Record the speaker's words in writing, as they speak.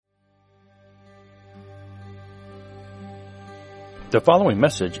The following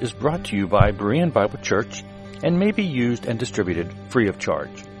message is brought to you by Berean Bible Church and may be used and distributed free of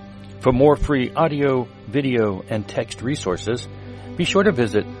charge. For more free audio, video, and text resources, be sure to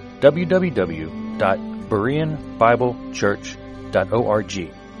visit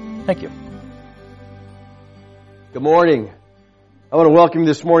www.bereanbiblechurch.org. Thank you. Good morning. I want to welcome you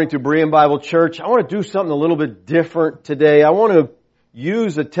this morning to Berean Bible Church. I want to do something a little bit different today. I want to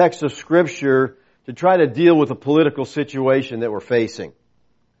use a text of Scripture to try to deal with a political situation that we're facing.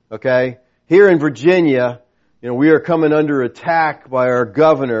 Okay? Here in Virginia, we are coming under attack by our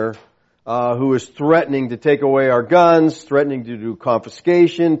governor, who is threatening to take away our guns, threatening to do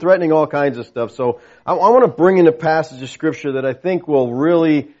confiscation, threatening all kinds of stuff. So I want to bring in a passage of Scripture that I think will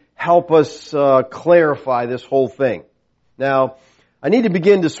really help us clarify this whole thing. Now, I need to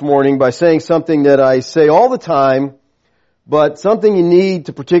begin this morning by saying something that I say all the time, but something you need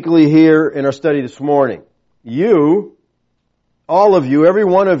to particularly hear in our study this morning. You, all of you, every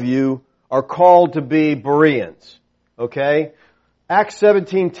one of you, are called to be Bereans. Okay? Acts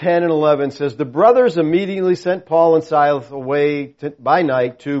 17:10 and 11 says, the brothers immediately sent Paul and Silas away by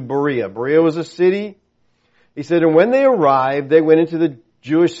night to Berea. Berea was a city. He said, and when they arrived, they went into the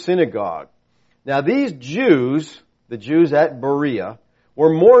Jewish synagogue. Now these Jews, the Jews at Berea,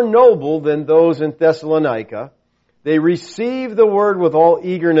 were more noble than those in Thessalonica. They received the word with all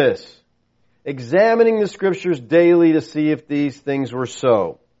eagerness, examining the Scriptures daily to see if these things were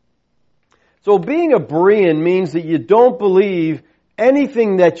so. So being a Berean means that you don't believe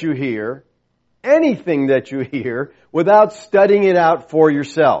anything that you hear, without studying it out for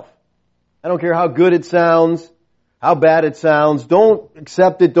yourself. I don't care how good it sounds, how bad it sounds. Don't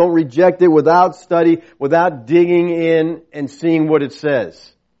accept it, don't reject it without study, without digging in and seeing what it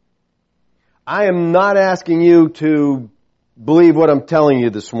says. I am not asking you to believe what I'm telling you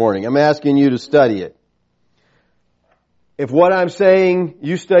this morning. I'm asking you to study it. If what I'm saying,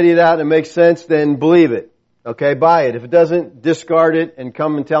 you study it out and it makes sense, then believe it. Okay, buy it. If it doesn't, discard it and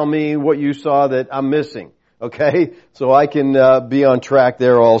come and tell me what you saw that I'm missing. Okay, so I can be on track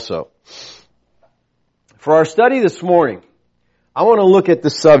there also. For our study this morning, I want to look at the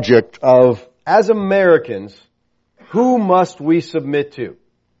subject of, as Americans, who must we submit to?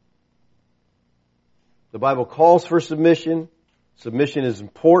 The Bible calls for submission. Submission is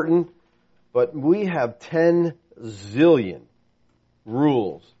important, but we have 10 zillion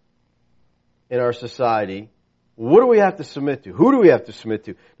rules in our society. What do we have to submit to? Who do we have to submit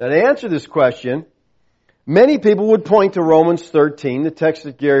to? Now, to answer this question, many people would point to Romans 13, the text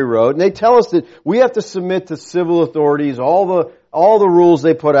that Gary wrote, and they tell us that we have to submit to civil authorities, all the rules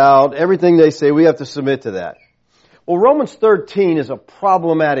they put out, everything they say, we have to submit to that. Well, Romans 13 is a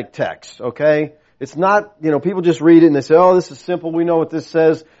problematic text, okay? It's not, people just read it and they say, oh, this is simple, we know what this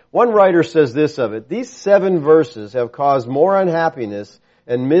says. One writer says this of it: these 7 verses have caused more unhappiness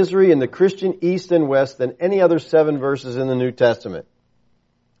and misery in the Christian East and West than any other 7 verses in the New Testament.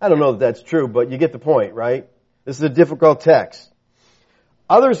 I don't know that that's true, but you get the point, right? This is a difficult text.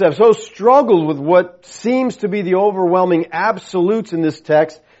 Others have so struggled with what seems to be the overwhelming absolutes in this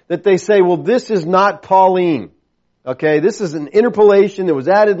text that they say, well, this is not Pauline. Okay, this is an interpolation that was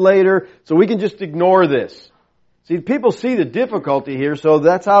added later, so we can just ignore this. See, people see the difficulty here, so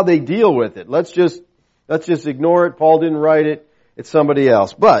that's how they deal with it. Let's just ignore it. Paul didn't write it. It's somebody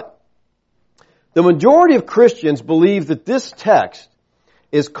else. But the majority of Christians believe that this text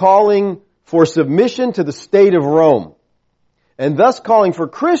is calling for submission to the state of Rome, and thus calling for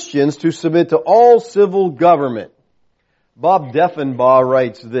Christians to submit to all civil government. Bob Deffinbaugh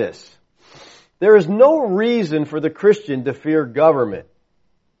writes this: there is no reason for the Christian to fear government.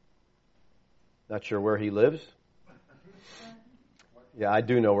 Not sure where he lives. Yeah, I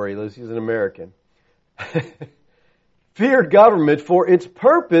do know where he lives. He's an American. Fear government, for its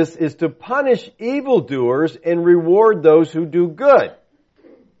purpose is to punish evildoers and reward those who do good.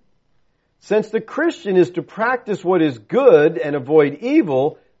 Since the Christian is to practice what is good and avoid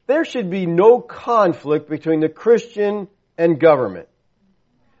evil, there should be no conflict between the Christian and government.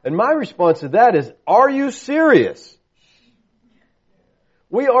 And my response to that is, are you serious?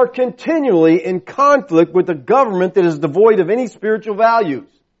 We are continually in conflict with a government that is devoid of any spiritual values.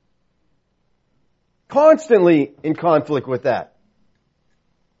 Constantly in conflict with that.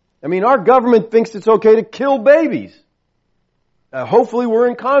 I mean, our government thinks it's okay to kill babies. Hopefully we're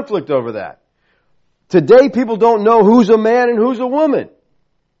in conflict over that. Today people don't know who's a man and who's a woman.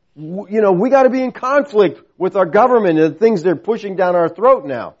 We got to be in conflict with our government and the things they're pushing down our throat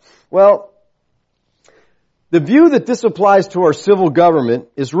now. Well, the view that this applies to our civil government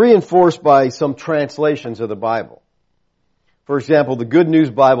is reinforced by some translations of the Bible. For example, the Good News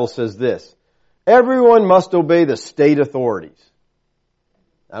Bible says this: everyone must obey the state authorities.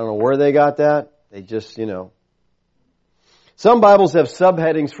 I don't know where they got that. They just, Some Bibles have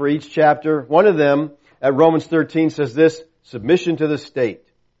subheadings for each chapter. One of them, at Romans 13, says this: submission to the state.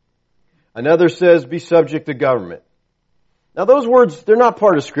 Another says, be subject to government. Now those words, they're not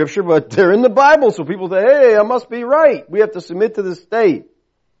part of Scripture, but they're in the Bible, so people say, hey, I must be right. We have to submit to the state.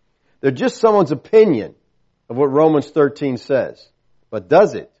 They're just someone's opinion of what Romans 13 says. But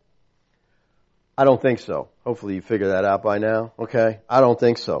does it? I don't think so. Hopefully you figure that out by now, okay? I don't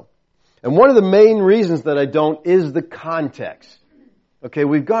think so. And one of the main reasons that I don't is the context. Okay,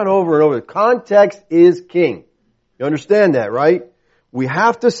 we've gone over and over. Context is king. You understand that, right? We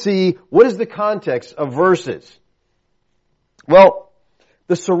have to see what is the context of verses. Well,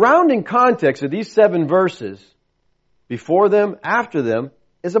 the surrounding context of these 7 verses, before them, after them,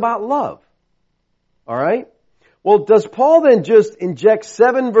 is about love. Alright? Well, does Paul then just inject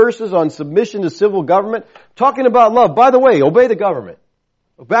 7 verses on submission to civil government, talking about love? By the way, obey the government.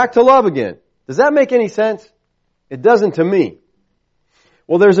 Back to love again. Does that make any sense? It doesn't to me.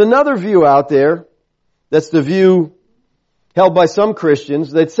 Well, there's another view out there. That's the view held by some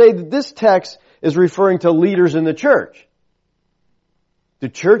Christians that say that this text is referring to leaders in the church. Do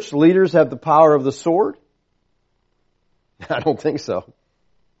church leaders have the power of the sword? I don't think so.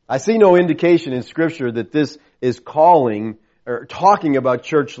 I see no indication in Scripture that this is calling or talking about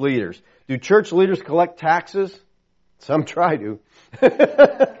church leaders. Do church leaders collect taxes? Some try to.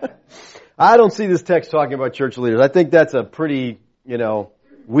 I don't see this text talking about church leaders. I think that's a pretty,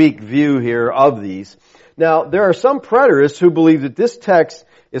 weak view here of these. Now, there are some preterists who believe that this text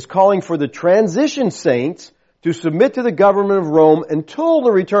is calling for the transition saints to submit to the government of Rome until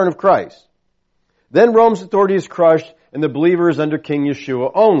the return of Christ. Then Rome's authority is crushed and the believer is under King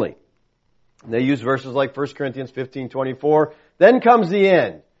Yeshua only. And they use verses like 1 Corinthians 15:24. Then comes the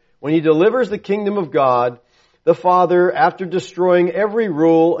end, when He delivers the kingdom of God, the Father, after destroying every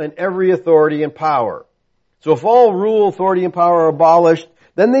rule and every authority and power. So if all rule, authority, and power are abolished,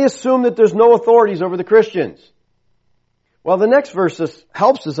 then they assume that there's no authorities over the Christians. Well, the next verse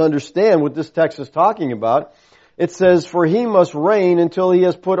helps us understand what this text is talking about. It says, for He must reign until He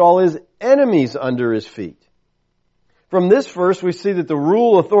has put all His enemies under His feet. From this verse, we see that the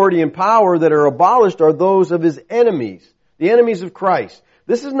rule, authority, and power that are abolished are those of His enemies, the enemies of Christ.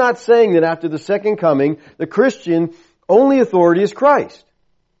 This is not saying that after the second coming, the Christian only authority is Christ.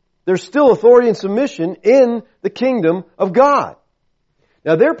 There's still authority and submission in the kingdom of God.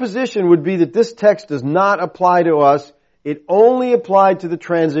 Now their position would be that this text does not apply to us. It only applied to the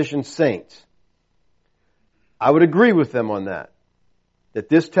transition saints. I would agree with them on that. That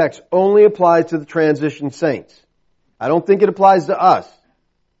this text only applies to the transition saints. I don't think it applies to us.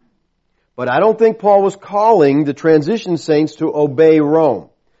 But I don't think Paul was calling the transition saints to obey Rome.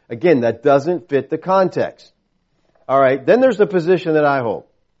 Again, that doesn't fit the context. Alright, then there's the position that I hold,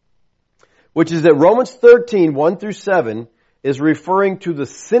 which is that Romans 13, 1 through 7, is referring to the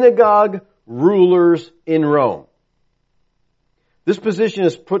synagogue rulers in Rome. This position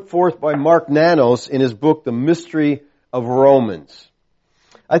is put forth by Mark Nanos in his book, The Mystery of Romans.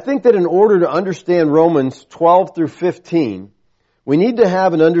 I think that in order to understand Romans 12 through 15, we need to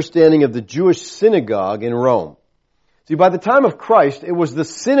have an understanding of the Jewish synagogue in Rome. See, by the time of Christ, it was the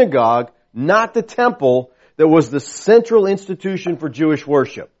synagogue, not the temple, that was the central institution for Jewish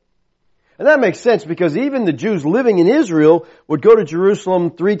worship. And that makes sense because even the Jews living in Israel would go to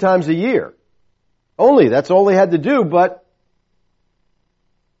Jerusalem 3 times a year. That's all they had to do, but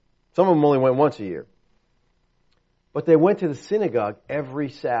some of them only went once a year. But they went to the synagogue every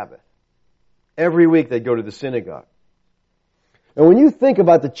Sabbath. Every week they'd go to the synagogue. And when you think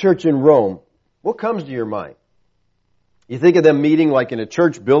about the church in Rome, what comes to your mind? You think of them meeting like in a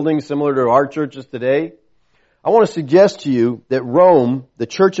church building similar to our churches today? I want to suggest to you that Rome, the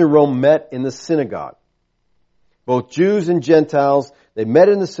church in Rome, met in the synagogue. Both Jews and Gentiles, they met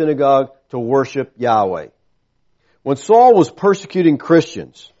in the synagogue to worship Yahweh. When Saul was persecuting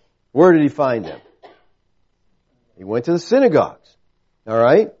Christians, where did he find them? He went to the synagogues.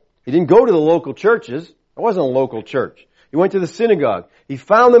 Alright? He didn't go to the local churches. It wasn't a local church. He went to the synagogue. He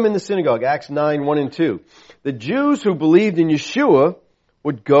found them in the synagogue, Acts 9, 1 and 2. The Jews who believed in Yeshua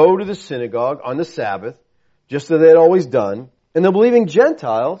would go to the synagogue on the Sabbath, just as they had always done, and the believing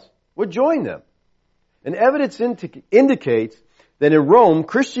Gentiles would join them. And evidence indicates that in Rome,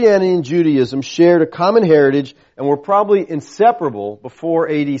 Christianity and Judaism shared a common heritage and were probably inseparable before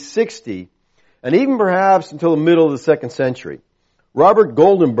AD 60, and even perhaps until the middle of the 2nd century. Robert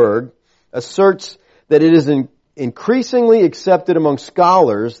Goldenberg asserts that it is increasingly accepted among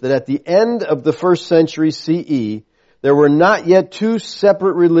scholars that at the end of the 1st century CE, there were not yet 2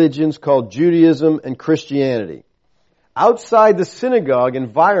 separate religions called Judaism and Christianity. Outside the synagogue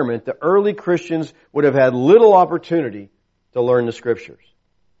environment, the early Christians would have had little opportunity to learn the Scriptures.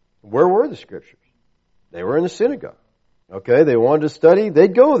 Where were the Scriptures? They were in the synagogue. Okay, they wanted to study,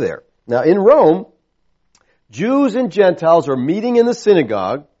 they'd go there. Now in Rome, Jews and Gentiles are meeting in the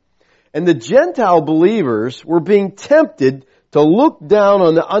synagogue, and the Gentile believers were being tempted to look down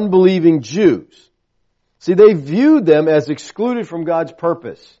on the unbelieving Jews. See, they viewed them as excluded from God's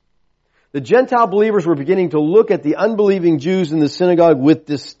purpose. The Gentile believers were beginning to look at the unbelieving Jews in the synagogue with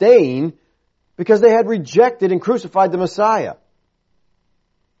disdain because they had rejected and crucified the Messiah.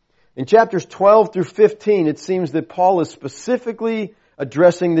 In chapters 12 through 15, it seems that Paul is specifically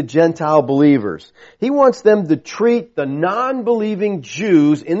addressing the Gentile believers. He wants them to treat the non-believing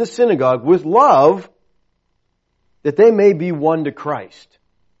Jews in the synagogue with love that they may be won to Christ.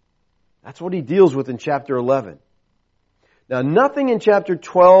 That's what he deals with in chapter 11. Now, nothing in chapter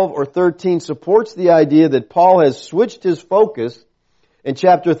 12 or 13 supports the idea that Paul has switched his focus in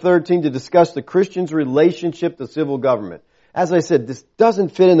chapter 13 to discuss the Christian's relationship to civil government. As I said, this doesn't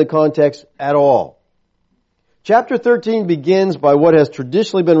fit in the context at all. Chapter 13 begins by what has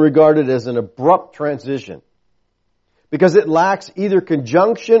traditionally been regarded as an abrupt transition because it lacks either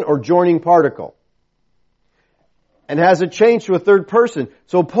conjunction or joining particle and has a change to a third person.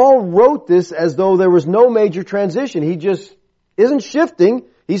 So Paul wrote this as though there was no major transition. He just isn't shifting.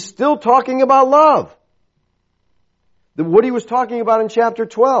 He's still talking about love. What he was talking about in chapter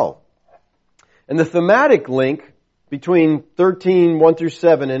 12. And the thematic link between 13, 1 through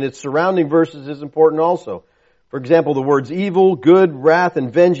 7 and its surrounding verses is important also. For example, the words evil, good, wrath,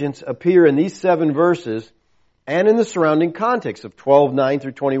 and vengeance appear in these 7 verses and in the surrounding context of 12, 9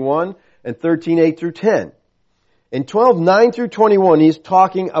 through 21 and 13, 8 through 10. In 12, 9 through 21, he's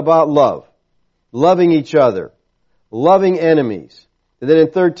talking about love, loving each other, loving enemies. And then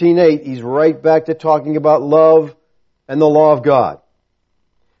in 13, 8, he's right back to talking about love and the law of God.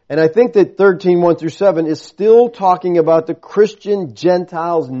 And I think that 13, 1 through 7 is still talking about the Christian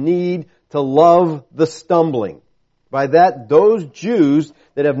Gentiles' need to love the stumbling. By that, those Jews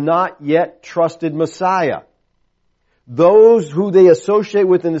that have not yet trusted Messiah. Those who they associate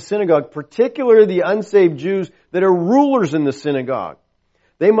with in the synagogue, particularly the unsaved Jews that are rulers in the synagogue.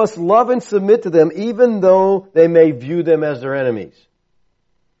 They must love and submit to them even though they may view them as their enemies.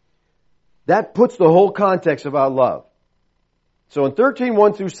 That puts the whole context about love. So in 13,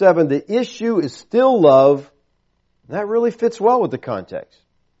 1 through 7, the issue is still love. That really fits well with the context.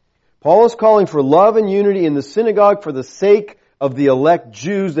 Paul is calling for love and unity in the synagogue for the sake of the elect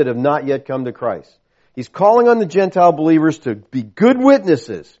Jews that have not yet come to Christ. He's calling on the Gentile believers to be good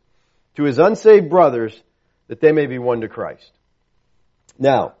witnesses to his unsaved brothers that they may be won to Christ.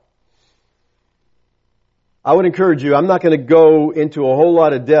 Now, I would encourage you, I'm not going to go into a whole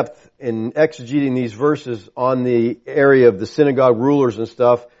lot of depth in exegeting these verses on the area of the synagogue rulers and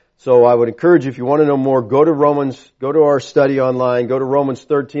stuff. So I would encourage you, if you want to know more, go to Romans, go to our study online, go to Romans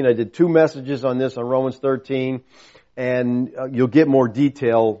 13. I did 2 messages on this on Romans 13, and you'll get more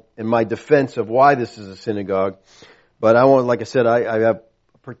detail in my defense of why this is a synagogue. But I want, like I said, I have a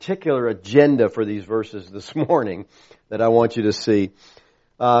particular agenda for these verses this morning that I want you to see.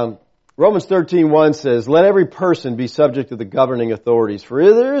 Romans 13:1 says, "Let every person be subject to the governing authorities, for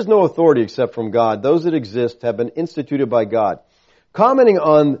there is no authority except from God. Those that exist have been instituted by God." Commenting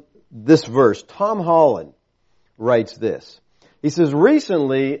on this verse, Tom Holland writes this. He says,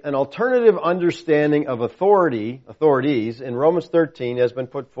 "Recently, an alternative understanding of authorities in Romans 13 has been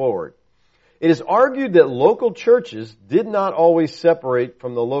put forward. It is argued that local churches did not always separate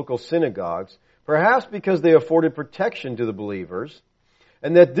from the local synagogues, perhaps because they afforded protection to the believers,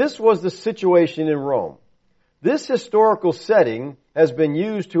 and that this was the situation in Rome. This historical setting has been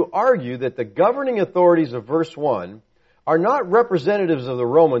used to argue that the governing authorities of verse 1 are not representatives of the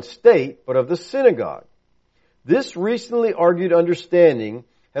Roman state, but of the synagogue. This recently argued understanding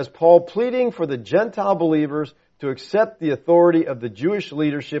has Paul pleading for the Gentile believers to accept the authority of the Jewish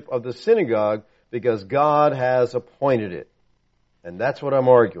leadership of the synagogue because God has appointed it." And that's what I'm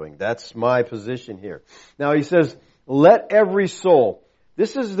arguing. That's my position here. Now he says, "Let every soul."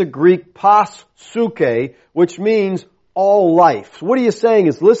 This is the Greek pas suke, which means all life. What he is saying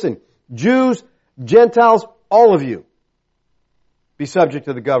is, listen, Jews, Gentiles, all of you, be subject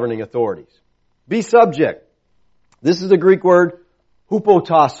to the governing authorities. Be subject. This is the Greek word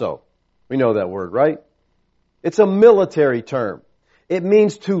hupotasso. We know that word, right? It's a military term. It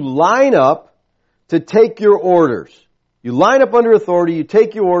means to line up, to take your orders. You line up under authority, you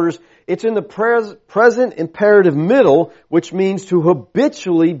take your orders. It's in the present imperative middle, which means to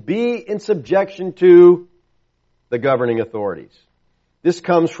habitually be in subjection to the governing authorities. This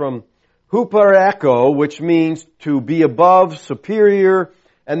comes from hupareko, which means to be above, superior,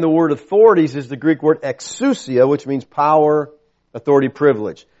 and the word authorities is the Greek word exousia, which means power, authority,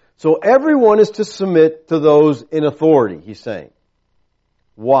 privilege. So everyone is to submit to those in authority, he's saying.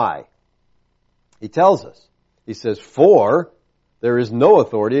 Why? He tells us. He says, for there is no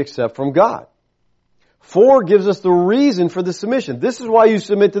authority except from God. For gives us the reason for the submission. This is why you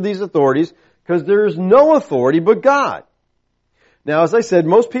submit to these authorities, because there is no authority but God. Now, as I said,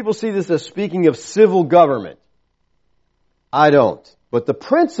 most people see this as speaking of civil government. I don't. But the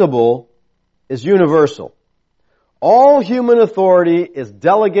principle is universal. All human authority is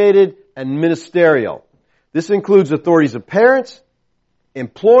delegated and ministerial. This includes authorities of parents,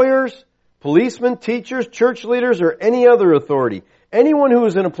 employers, policemen, teachers, church leaders, or any other authority. Anyone who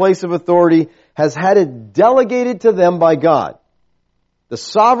is in a place of authority has had it delegated to them by God, the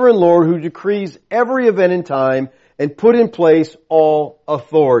sovereign Lord who decrees every event in time and put in place all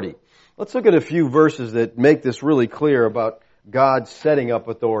authority. Let's look at a few verses that make this really clear about God setting up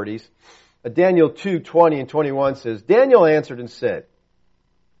authorities. Daniel 2:20 and 21 says, Daniel answered and said,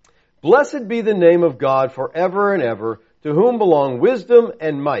 Blessed be the name of God forever and ever, to whom belong wisdom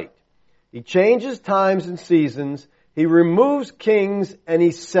and might. He changes times and seasons. He removes kings and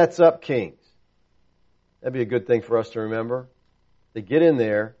he sets up kings. That'd be a good thing for us to remember. They get in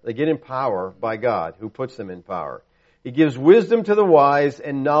there, they get in power by God, who puts them in power. He gives wisdom to the wise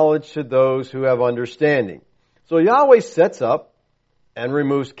and knowledge to those who have understanding. So Yahweh sets up and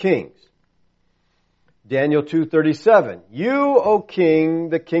removes kings. Daniel 2:37, You, O King,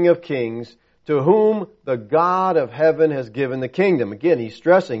 the King of Kings, to whom the God of heaven has given the kingdom. Again, he's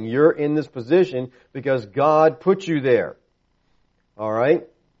stressing you're in this position because God put you there. All right?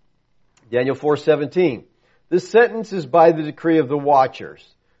 Daniel 4:17, This sentence is by the decree of the watchers,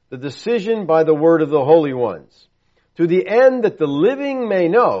 the decision by the word of the holy ones, to the end that the living may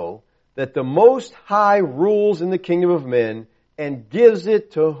know that the Most High rules in the kingdom of men and gives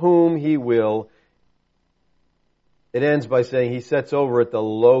it to whom he will. It ends by saying he sets over it the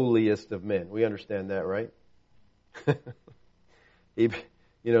lowliest of men. We understand that, right?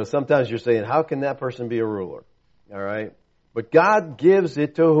 Sometimes you're saying, how can that person be a ruler? All right? But God gives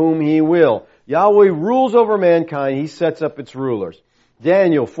it to whom he will. Yahweh rules over mankind. He sets up its rulers.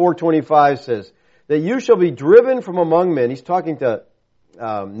 Daniel 4:25 says that you shall be driven from among men. He's talking to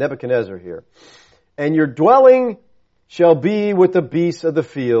Nebuchadnezzar here. And your dwelling shall be with the beasts of the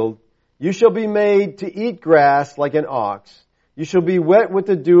field. You shall be made to eat grass like an ox. You shall be wet with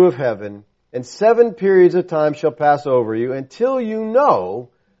the dew of heaven. And 7 periods of time shall pass over you until you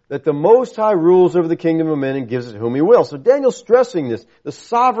know that the Most High rules over the kingdom of men and gives it to whom he will. So Daniel's stressing this, the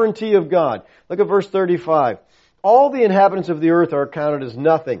sovereignty of God. Look at verse 35. All the inhabitants of the earth are counted as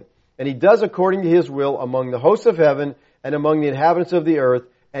nothing. And he does according to his will among the hosts of heaven and among the inhabitants of the earth.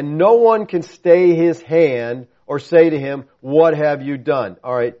 And no one can stay his hand or say to him, what have you done?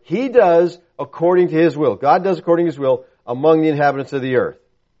 All right. He does according to his will. God does according to his will among the inhabitants of the earth.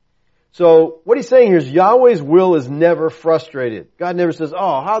 So what he's saying here is Yahweh's will is never frustrated. God never says,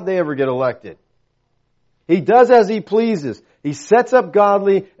 oh, how'd they ever get elected? He does as he pleases. He sets up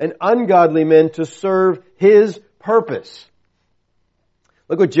godly and ungodly men to serve his purpose.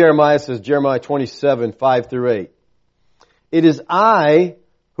 Look what Jeremiah says, Jeremiah 27, 5 through 8. It is I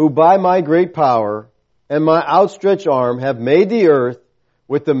who by my great power and my outstretched arm have made the earth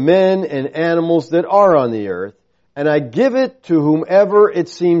with the men and animals that are on the earth, and I give it to whomever it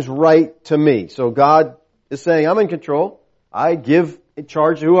seems right to me. So God is saying, I'm in control. I give in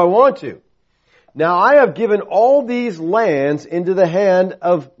charge to who I want to. Now I have given all these lands into the hand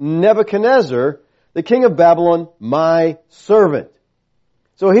of Nebuchadnezzar, the king of Babylon, my servant.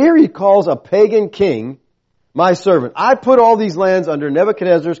 So here he calls a pagan king my servant. I put all these lands under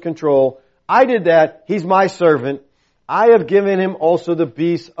Nebuchadnezzar's control. I did that. He's my servant. I have given him also the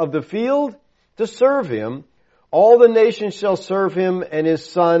beasts of the field to serve him. All the nations shall serve him and his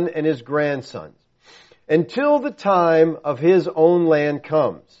son and his grandsons until the time of his own land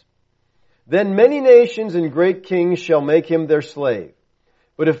comes. Then many nations and great kings shall make him their slave.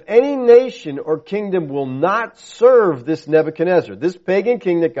 But if any nation or kingdom will not serve this Nebuchadnezzar, this pagan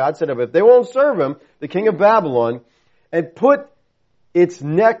king that God set up, if they won't serve him, the king of Babylon, and put its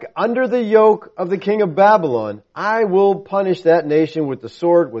neck under the yoke of the king of Babylon, I will punish that nation with the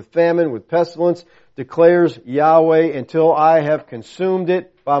sword, with famine, with pestilence, declares Yahweh, until I have consumed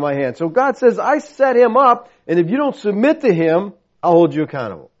it by my hand. So God says, I set him up, and if you don't submit to him, I'll hold you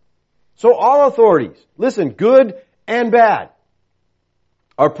accountable. So all authorities, listen, good and bad,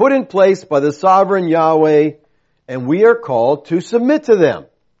 are put in place by the sovereign Yahweh, and we are called to submit to them.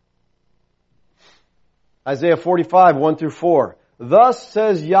 Isaiah 45, 1 through 4. Thus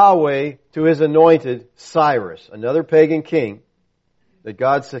says Yahweh to his anointed Cyrus, another pagan king that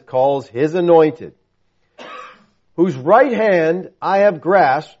God calls his anointed, whose right hand I have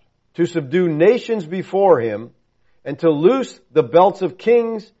grasped to subdue nations before him and to loose the belts of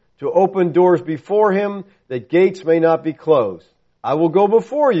kings, to open doors before him that gates may not be closed. I will go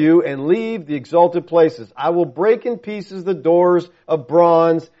before you and leave the exalted places. I will break in pieces the doors of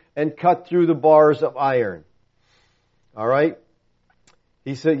bronze and cut through the bars of iron. All right?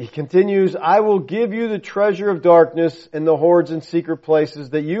 He continues, I will give you the treasure of darkness and the hoards in secret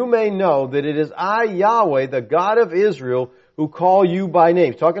places, that you may know that it is I, Yahweh, the God of Israel, who call you by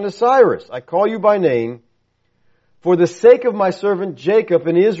name. He's talking to Cyrus. I call you by name. For the sake of my servant Jacob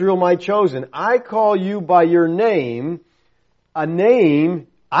and Israel my chosen, I call you by your name, a name,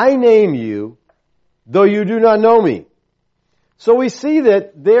 I name you, though you do not know me. So we see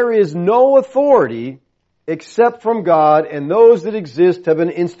that there is no authority except from God, and those that exist have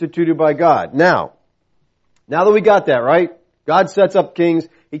been instituted by God. Now that we got that, right? God sets up kings.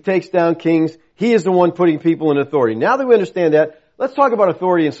 He takes down kings. He is the one putting people in authority. Now that we understand that, let's talk about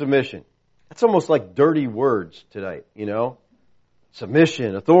authority and submission. That's almost like dirty words tonight, you know?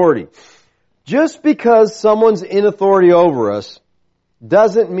 Submission, authority. Just because someone's in authority over us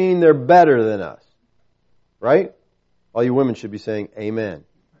doesn't mean they're better than us. Right? All you women should be saying amen.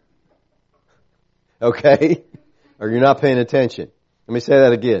 Okay? Or you're not paying attention. Let me say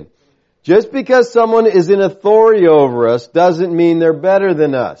that again. Just because someone is in authority over us doesn't mean they're better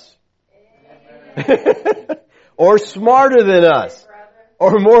than us. Or smarter than us.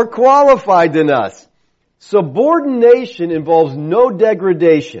 Or more qualified than us. Subordination involves no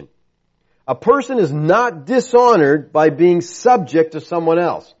degradation. A person is not dishonored by being subject to someone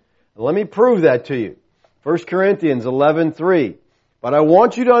else. Let me prove that to you. 1 Corinthians 11:3. But I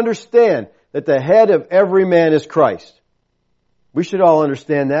want you to understand that the head of every man is Christ. We should all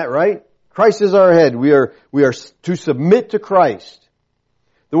understand that, right? Christ is our head. We are to submit to Christ.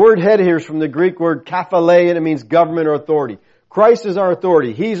 The word head here is from the Greek word kephale, and it means government or authority. Christ is our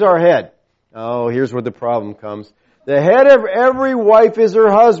authority. He's our head. Oh, here's where the problem comes. The head of every wife is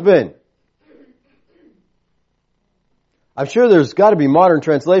her husband. I'm sure there's got to be modern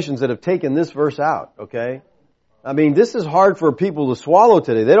translations that have taken this verse out, okay? I mean, this is hard for people to swallow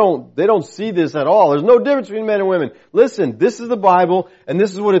today. They don't see this at all. There's no difference between men and women. Listen, this is the Bible, and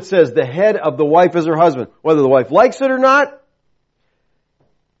this is what it says. The head of the wife is her husband. Whether the wife likes it or not.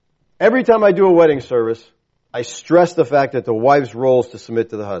 Every time I do a wedding service, I stress the fact that the wife's role is to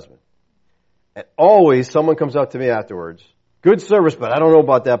submit to the husband. And always someone comes up to me afterwards. Good service, but I don't know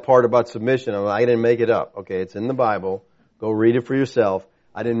about that part about submission. I didn't make it up. Okay, it's in the Bible. Go read it for yourself.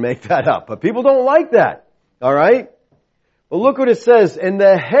 I didn't make that up. But people don't like that. All right? Well, look what it says. And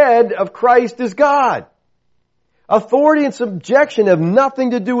the head of Christ is God. Authority and subjection have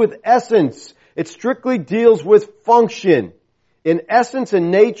nothing to do with essence. It strictly deals with function. In essence and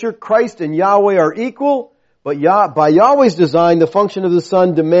nature, Christ and Yahweh are equal, but by Yahweh's design, the function of the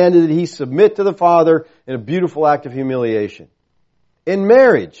Son demanded that He submit to the Father in a beautiful act of humiliation. In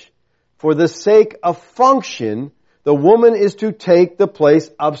marriage, for the sake of function, the woman is to take the place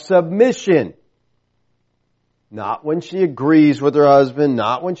of submission. Not when she agrees with her husband,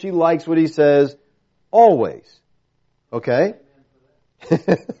 not when she likes what he says, always. Okay?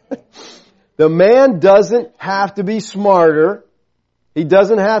 The man doesn't have to be smarter. He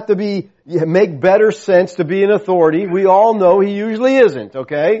doesn't have to make better sense to be an authority. We all know he usually isn't,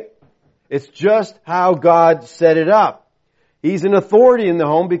 okay? It's just how God set it up. He's an authority in the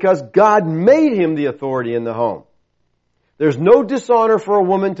home because God made him the authority in the home. There's no dishonor for a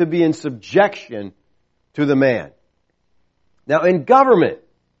woman to be in subjection to the man. Now, in government,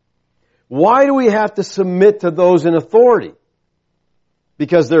 why do we have to submit to those in authority?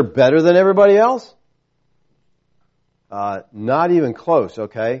 Because they're better than everybody else? Not even close,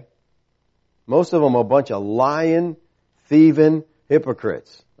 okay? Most of them are a bunch of lying, thieving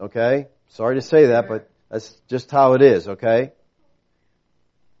hypocrites, okay? Sorry to say that, but that's just how it is, okay?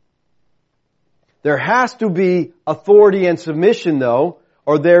 There has to be authority and submission, though,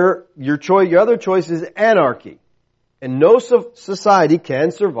 or your other choice is anarchy. And no society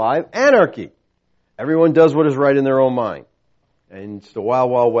can survive anarchy. Everyone does what is right in their own mind. And it's the Wild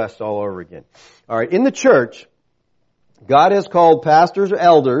Wild West all over again. All right, in the church, God has called pastors or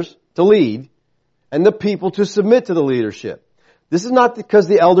elders to lead and the people to submit to the leadership. This is not because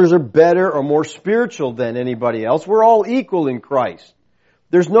the elders are better or more spiritual than anybody else. We're all equal in Christ.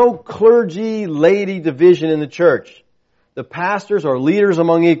 There's no clergy-lady division in the church. The pastors are leaders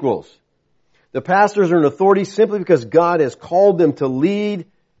among equals. The pastors are an authority simply because God has called them to lead.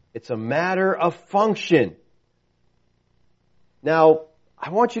 It's a matter of function. Now, I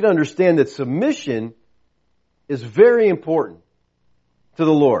want you to understand that submission is very important to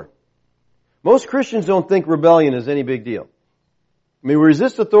the Lord. Most Christians don't think rebellion is any big deal. I mean, we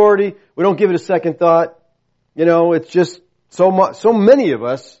resist authority. We don't give it a second thought. You know, it's just so many of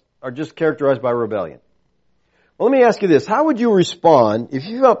us are just characterized by rebellion. Well, let me ask you this. How would you respond if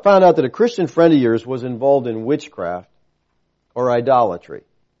you found out that a Christian friend of yours was involved in witchcraft or idolatry?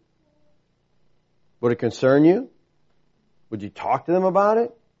 Would it concern you? Would you talk to them about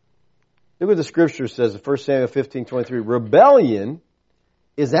it? Look what the scripture says in 1 Samuel 15:23. Rebellion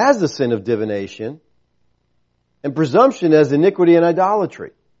is as the sin of divination, and presumption as iniquity and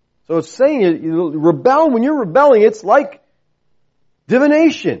idolatry. So it's saying when you're rebelling, it's like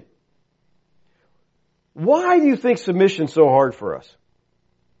divination. Why do you think submission is so hard for us?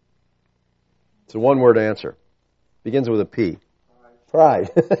 It's a one-word answer. Begins with a P.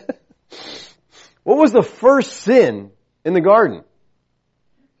 Pride. What was the first sin in the garden?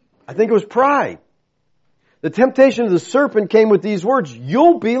 I think it was pride. The temptation of the serpent came with these words,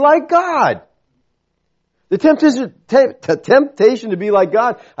 you'll be like God. The temptation to be like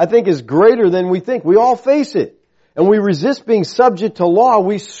God, I think, is greater than we think. We all face it. And we resist being subject to law.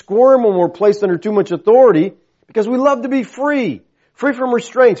 We squirm when we're placed under too much authority because we love to be free. Free from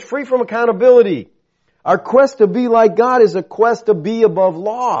restraints, free from accountability. Our quest to be like God is a quest to be above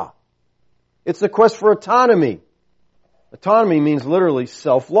law. It's a quest for autonomy. Autonomy means literally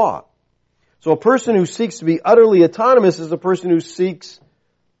self-law. So a person who seeks to be utterly autonomous is a person who seeks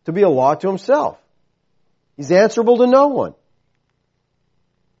to be a law to himself. He's answerable to no one.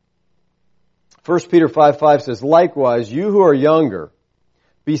 1 Peter 5:5 says, likewise, you who are younger,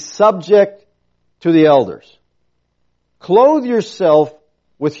 be subject to the elders. Clothe yourself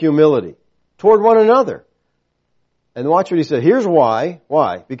with humility toward one another. And watch what he said. Here's why.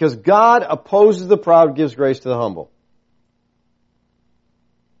 Why? Because God opposes the proud, gives grace to the humble.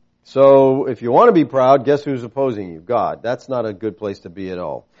 So if you want to be proud, guess who's opposing you? God. That's not a good place to be at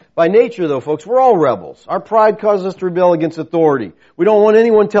all. By nature, though, folks, we're all rebels. Our pride causes us to rebel against authority. We don't want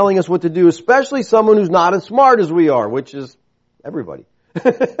anyone telling us what to do, especially someone who's not as smart as we are, which is everybody.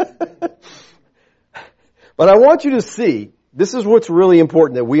 But I want you to see, this is what's really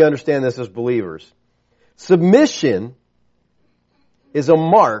important, that we understand this as believers. Submission is a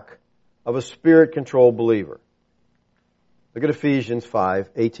mark of a Spirit-controlled believer. Look at Ephesians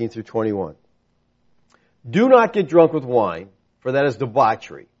 5:18 through 21. Do not get drunk with wine, for that is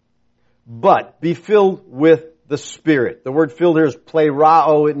debauchery, but be filled with the Spirit. The word filled here is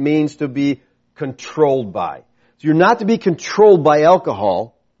plerao. It means to be controlled by. So you're not to be controlled by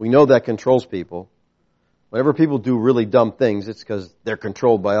alcohol. We know that controls people. Whenever people do really dumb things, it's because they're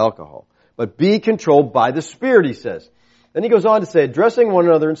controlled by alcohol. But be controlled by the Spirit, he says. Then he goes on to say, addressing one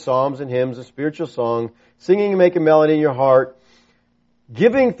another in psalms and hymns and spiritual song, singing and making melody in your heart,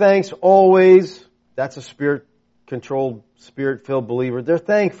 giving thanks always. That's a Spirit-controlled, Spirit-filled believer. They're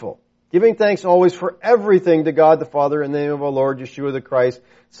thankful. Giving thanks always for everything to God the Father in the name of our Lord Yeshua the Christ,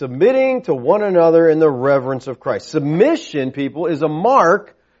 submitting to one another in the reverence of Christ. Submission, people, is a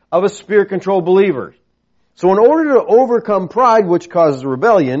mark of a Spirit-controlled believer. So in order to overcome pride, which causes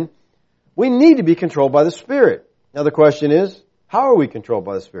rebellion, we need to be controlled by the Spirit. Now the question is, how are we controlled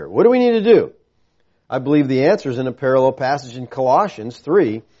by the Spirit? What do we need to do? I believe the answer is in a parallel passage in Colossians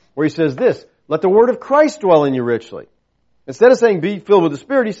 3, where he says this, let the word of Christ dwell in you richly. Instead of saying be filled with the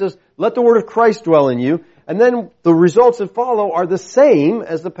Spirit, he says, let the word of Christ dwell in you. And then the results that follow are the same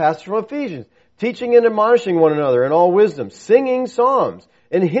as the passage from Ephesians. Teaching and admonishing one another in all wisdom, singing psalms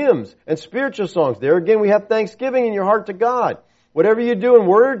and hymns and spiritual songs. There again we have thanksgiving in your heart to God. Whatever you do in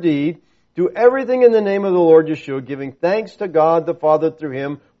word or deed, do everything in the name of the Lord Yeshua, giving thanks to God the Father through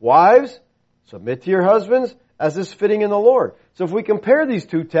Him. Wives, submit to your husbands as is fitting in the Lord. So if we compare these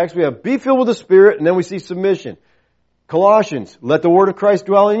two texts, we have be filled with the Spirit, and then we see submission. Colossians, let the word of Christ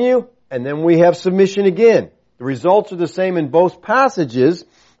dwell in you, and then we have submission again. The results are the same in both passages.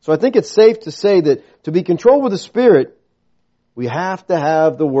 So I think it's safe to say that to be controlled with the Spirit, we have to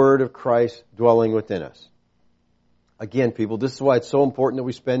have the word of Christ dwelling within us. Again, people, this is why it's so important that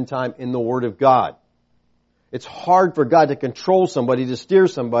we spend time in the Word of God. It's hard for God to control somebody, to steer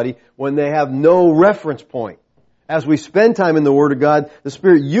somebody, when they have no reference point. As we spend time in the Word of God, the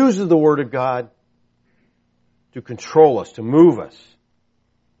Spirit uses the Word of God to control us, to move us.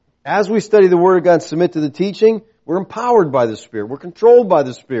 As we study the Word of God and submit to the teaching, we're empowered by the Spirit. We're controlled by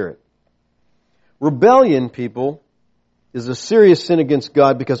the Spirit. Rebellion, people, is a serious sin against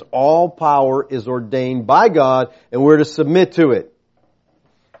God because all power is ordained by God and we're to submit to it.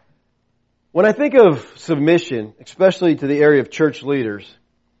 When I think of submission, especially to the area of church leaders,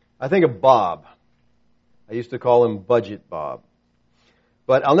 I think of Bob. I used to call him Budget Bob.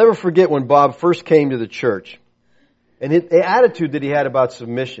 But I'll never forget when Bob first came to the church and the attitude that he had about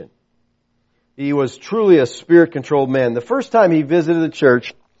submission. He was truly a spirit-controlled man. The first time he visited the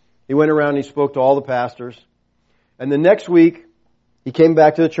church, he went around and he spoke to all the pastors. And the next week, he came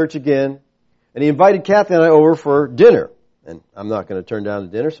back to the church again, and he invited Kathy and I over for dinner. And I'm not going to turn down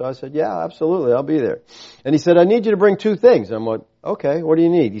the dinner, so I said, yeah, absolutely, I'll be there. And he said, I need you to bring two things. And I'm like, okay, what do you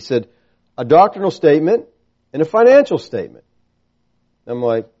need? He said, a doctrinal statement and a financial statement. I'm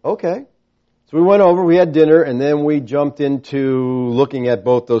like, okay. So we went over, we had dinner, and then we jumped into looking at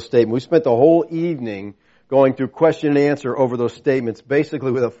both those statements. We spent the whole evening going through question and answer over those statements,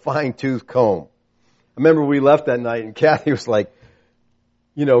 basically with a fine-tooth comb. I remember we left that night, and Kathy was like,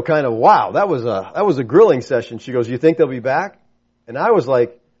 you know, kind of, wow, that was a grilling session. She goes, you think they'll be back? And I was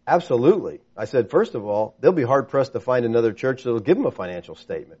like, absolutely. I said, first of all, they'll be hard-pressed to find another church that'll give them a financial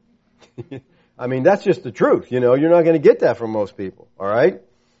statement. I mean, that's just the truth, you know. You're not going to get that from most people, all right?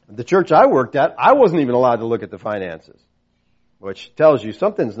 The church I worked at, I wasn't even allowed to look at the finances, which tells you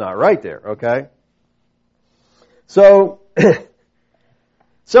something's not right there, okay? So,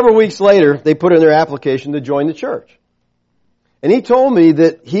 several weeks later, they put in their application to join the church. And he told me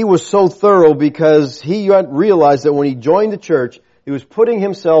that he was so thorough because he realized that when he joined the church, he was putting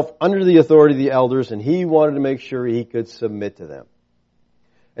himself under the authority of the elders, and he wanted to make sure he could submit to them.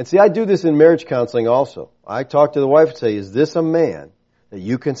 And see, I do this in marriage counseling also. I talk to the wife and say, is this a man that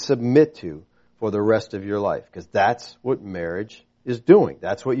you can submit to for the rest of your life? Because that's what marriage is doing.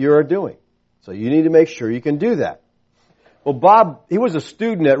 That's what you are doing. So you need to make sure you can do that. Well, Bob, he was a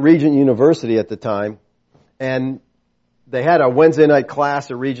student at Regent University at the time, and they had a Wednesday night class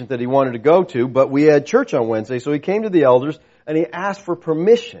at Regent that he wanted to go to, but we had church on Wednesday, so he came to the elders and he asked for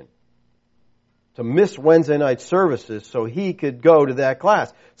permission to miss Wednesday night services so he could go to that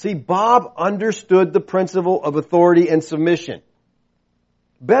class. See, Bob understood the principle of authority and submission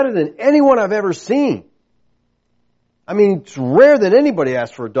better than anyone I've ever seen. I mean, it's rare that anybody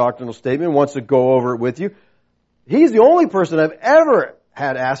asks for a doctrinal statement and wants to go over it with you. He's the only person I've ever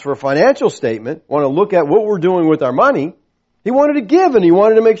had asked for a financial statement, want to look at what we're doing with our money. He wanted to give, and he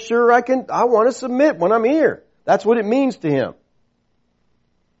wanted to make sure I want to submit when I'm here. That's what it means to him.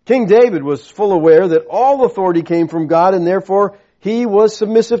 King David was full aware that all authority came from God, and therefore he was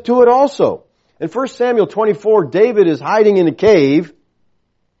submissive to it also. In 1 Samuel 24, David is hiding in a cave,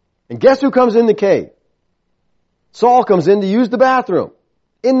 and guess who comes in the cave? Saul comes in to use the bathroom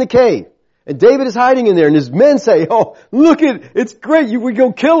in the cave. And David is hiding in there, and his men say, oh, look it's great, we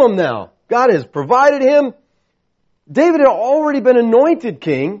go kill him now. God has provided him. David had already been anointed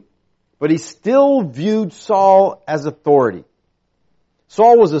king, but he still viewed Saul as authority.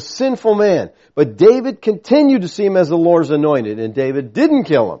 Saul was a sinful man, but David continued to see him as the Lord's anointed, and David didn't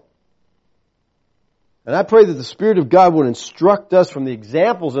kill him. And I pray that the Spirit of God would instruct us from the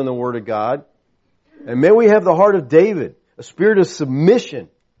examples in the Word of God, and may we have the heart of David, a spirit of submission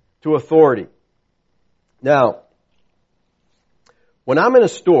to authority. Now, when I'm in a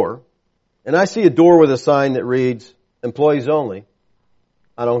store and I see a door with a sign that reads, employees only,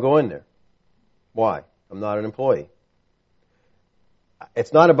 I don't go in there. Why? I'm not an employee.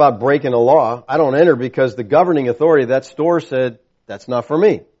 It's not about breaking a law. I don't enter because the governing authority of that store said, that's not for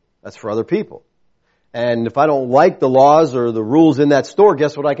me. That's for other people. And if I don't like the laws or the rules in that store,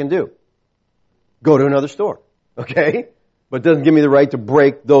 guess what I can do? Go to another store. Okay? But it doesn't give me the right to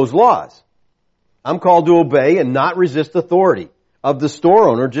break those laws. I'm called to obey and not resist authority of the store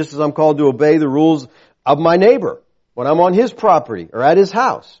owner, just as I'm called to obey the rules of my neighbor when I'm on his property or at his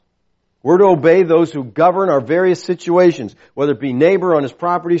house. We're to obey those who govern our various situations, whether it be neighbor on his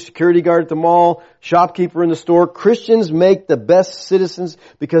property, security guard at the mall, shopkeeper in the store. Christians make the best citizens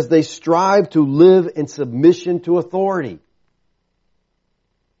because they strive to live in submission to authority.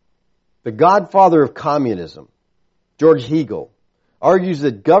 The godfather of communism, George Hegel, argues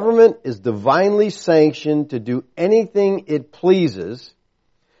that government is divinely sanctioned to do anything it pleases,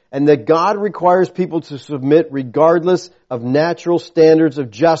 and that God requires people to submit regardless of natural standards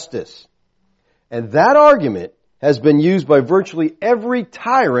of justice. And that argument has been used by virtually every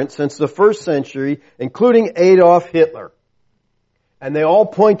tyrant since the first century, including Adolf Hitler. And they all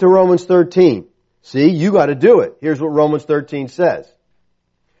point to Romans 13. See, you got to do it. Here's what Romans 13 says.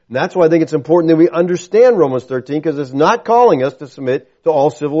 And that's why I think it's important that we understand Romans 13, because it's not calling us to submit to all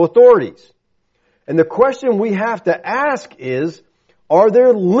civil authorities. And the question we have to ask is, are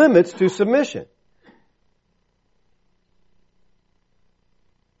there limits to submission?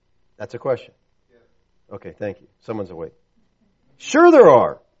 That's a question. Okay, thank you. Someone's awake. Sure there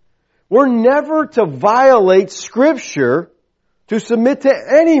are. We're never to violate Scripture to submit to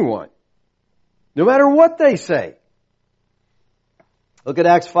anyone, no matter what they say. Look at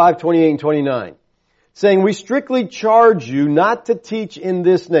Acts 5:28 and 29. Saying, we strictly charge you not to teach in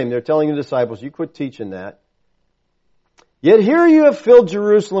this name. They're telling the disciples, you quit teaching that. Yet here you have filled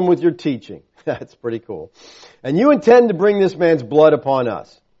Jerusalem with your teaching. That's pretty cool. And you intend to bring this man's blood upon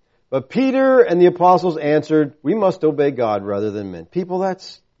us. But Peter and the apostles answered, we must obey God rather than men. People,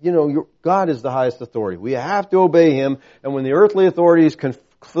 that's, God is the highest authority. We have to obey Him. And when the earthly authorities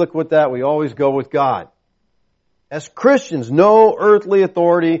conflict with that, we always go with God. As Christians, no earthly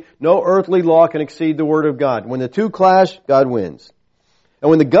authority, no earthly law can exceed the Word of God. When the two clash, God wins. And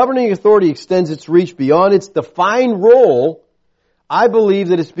when the governing authority extends its reach beyond its defined role, I believe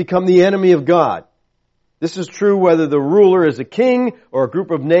that it's become the enemy of God. This is true whether the ruler is a king or a group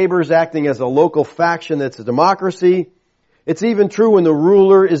of neighbors acting as a local faction that's a democracy. It's even true when the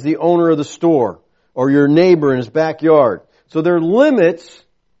ruler is the owner of the store or your neighbor in his backyard. So there are limits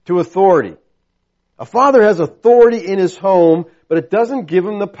to authority. A father has authority in his home, but it doesn't give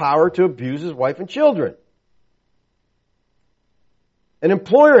him the power to abuse his wife and children. An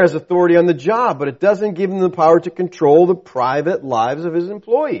employer has authority on the job, but it doesn't give him the power to control the private lives of his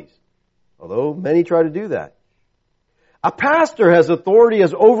employees, although many try to do that. A pastor has authority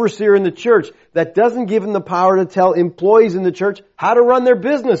as overseer in the church. That doesn't give him the power to tell employees in the church how to run their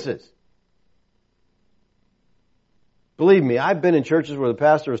businesses. Believe me, I've been in churches where the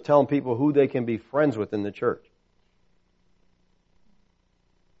pastor is telling people who they can be friends with in the church.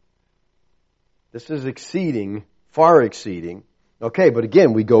 This is far exceeding. Okay, but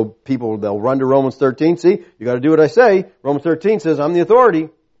again, they'll run to Romans 13. See, you got to do what I say. Romans 13 says, I'm the authority.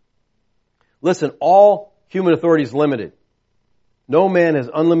 Listen, all human authority is limited. No man has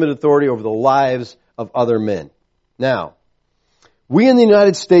unlimited authority over the lives of other men. Now, we in the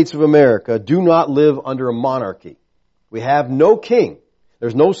United States of America do not live under a monarchy. We have no king.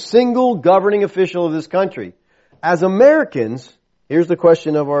 There's no single governing official of this country. As Americans, here's the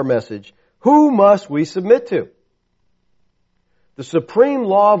question of our message. Who must we submit to? The supreme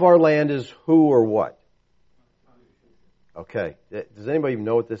law of our land is who or what? Okay. Does anybody even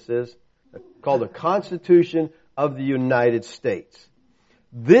know what this is? It's called the Constitution of the United States.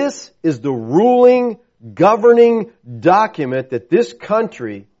 This is the ruling, governing document that this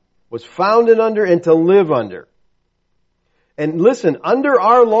country was founded under and to live under. And listen, under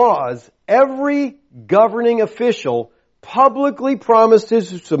our laws, every governing official publicly promises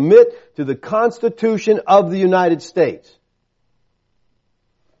to submit to the Constitution of the United States.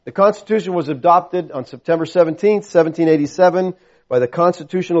 The Constitution was adopted on September 17th, 1787 by the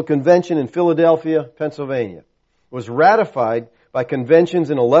Constitutional Convention in Philadelphia, Pennsylvania. It was ratified by conventions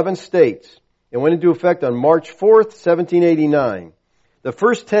in 11 states and went into effect on March 4th, 1789. The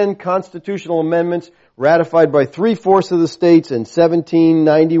first 10 constitutional amendments ratified by 3/4 of the states in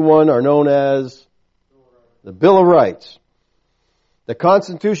 1791 are known as the Bill of Rights. The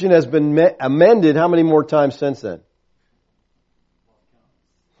Constitution has been amended how many more times since then?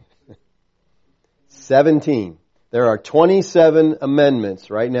 17. There are 27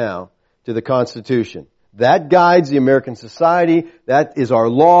 amendments right now to the Constitution. That guides the American society. That is our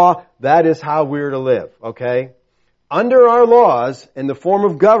law. That is how we're to live, okay? Under our laws, in the form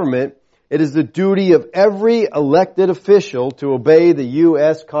of government, it is the duty of every elected official to obey the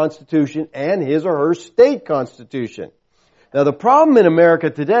U.S. Constitution and his or her state constitution. Now, the problem in America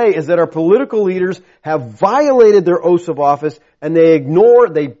today is that our political leaders have violated their oaths of office and they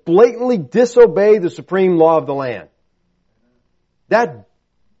blatantly disobey the supreme law of the land. That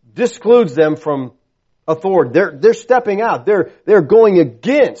discludes them from authority. They're stepping out. They're going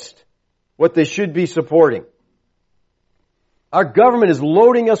against what they should be supporting. Our government is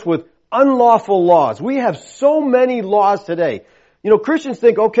loading us with unlawful laws. We have so many laws today. Christians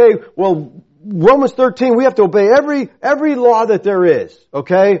think, okay, well, Romans 13, we have to obey every law that there is,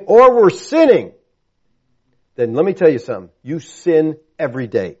 okay? Or we're sinning. Then let me tell you something. You sin every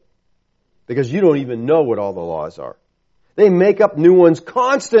day. Because you don't even know what all the laws are. They make up new ones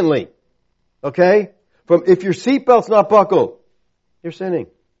constantly. Okay? If your seatbelt's not buckled, you're sinning.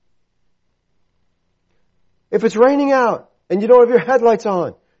 If it's raining out and you don't have your headlights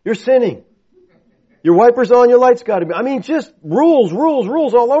on, you're sinning. Your wipers on, your lights got to be. Just rules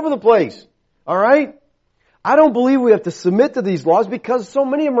all over the place. All right? I don't believe we have to submit to these laws because so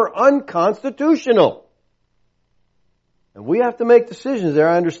many of them are unconstitutional. And we have to make decisions there.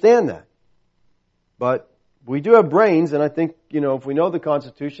 I understand that. But we do have brains, and I think, if we know the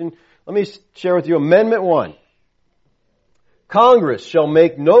Constitution, let me share with you Amendment 1. Congress shall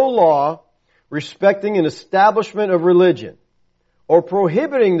make no law respecting an establishment of religion, or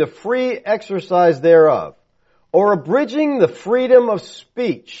prohibiting the free exercise thereof, or abridging the freedom of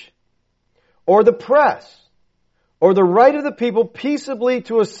speech, or the press, or the right of the people peaceably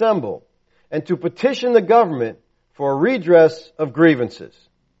to assemble and to petition the government for a redress of grievances.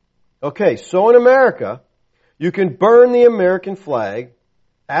 Okay, so in America, you can burn the American flag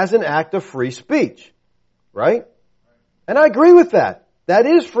as an act of free speech, right? And I agree with that. That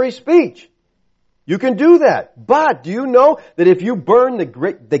is free speech. You can do that. But do you know that if you burn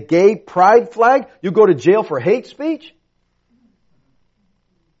the gay pride flag, you go to jail for hate speech?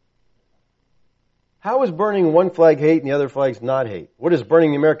 How is burning one flag hate and the other flag's not hate? What is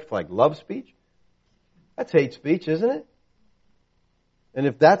burning the American flag? Love speech? That's hate speech, isn't it? And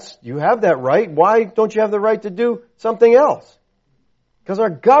if you have that right, why don't you have the right to do something else? Because our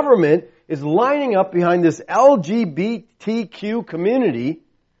government is lining up behind this LGBTQ community,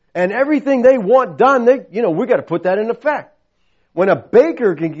 and everything they want done, we got to put that in effect. When a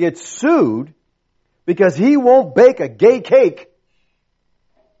baker can get sued because he won't bake a gay cake,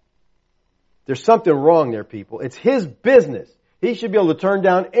 there's something wrong there, people. It's his business. He should be able to turn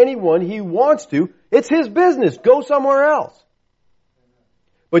down anyone he wants to. It's his business. Go somewhere else.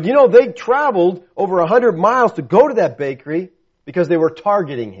 But they traveled over 100 miles to go to that bakery because they were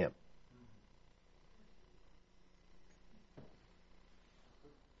targeting him.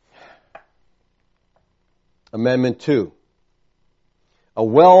 Amendment 2. A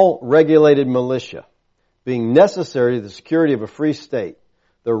well-regulated militia, being necessary to the security of a free state,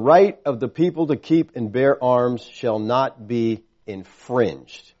 the right of the people to keep and bear arms shall not be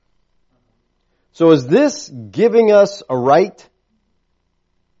infringed. So is this giving us a right?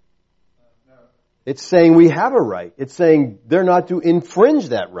 It's saying we have a right. It's saying they're not to infringe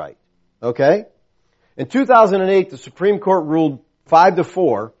that right. Okay? In 2008, the Supreme Court ruled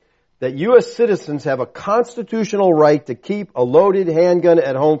 5-4 that U.S. citizens have a constitutional right to keep a loaded handgun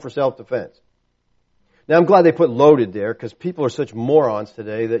at home for self-defense. Now, I'm glad they put loaded there because people are such morons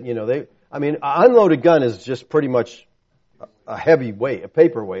today that, an unloaded gun is just pretty much a heavy weight, a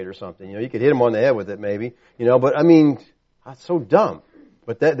paperweight or something. You could hit them on the head with it maybe, but that's so dumb.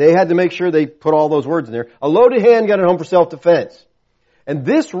 But they had to make sure they put all those words in there. A loaded handgun at home for self-defense. And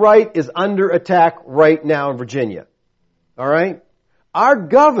this right is under attack right now in Virginia. All right? Our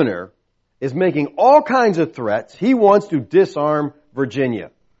governor is making all kinds of threats. He wants to disarm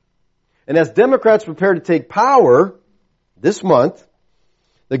Virginia. And as Democrats prepare to take power this month,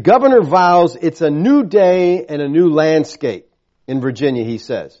 the governor vows it's a new day and a new landscape in Virginia, he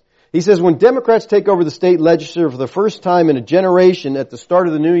says. He says when Democrats take over the state legislature for the first time in a generation at the start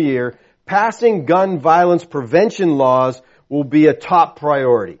of the new year, passing gun violence prevention laws will be a top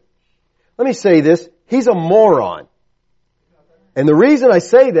priority. Let me say this. He's a moron. And the reason I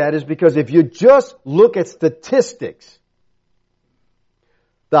say that is because if you just look at statistics,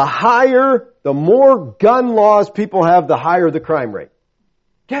 the more gun laws people have, the higher the crime rate.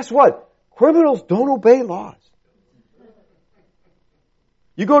 Guess what? Criminals don't obey laws.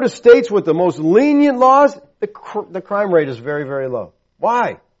 You go to states with the most lenient laws, the crime rate is very, very low.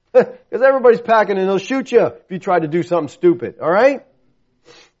 Why? Because everybody's packing and they'll shoot you if you try to do something stupid. All right?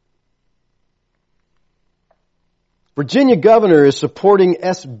 Virginia governor is supporting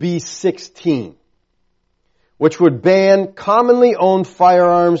SB 16, which would ban commonly owned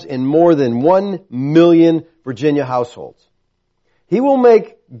firearms in more than 1 million Virginia households. He will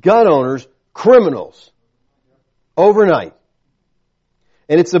make gun owners criminals overnight.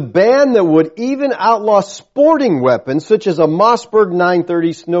 And it's a ban that would even outlaw sporting weapons such as a Mossberg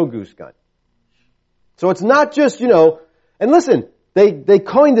 930 snow goose gun. So it's not just, and listen, they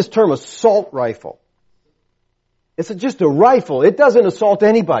coined this term assault rifle. It's just a rifle. It doesn't assault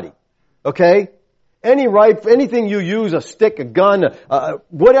anybody. Okay? Anything you use, a stick, a gun,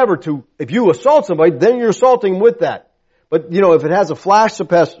 whatever if you assault somebody, then you're assaulting with that. But, if it has a flash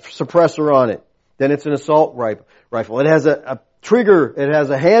suppressor on it, then it's an assault rifle. It has a trigger, it has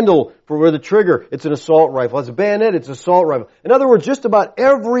a handle for where the trigger, it's an assault rifle. It has a bayonet, it's an assault rifle. In other words, just about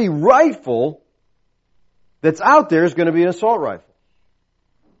every rifle that's out there is going to be an assault rifle.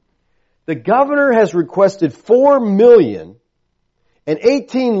 The governor has requested 4 million and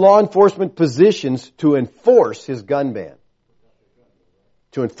 18 law enforcement positions to enforce his gun ban.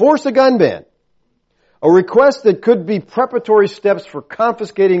 To enforce a gun ban. A request that could be preparatory steps for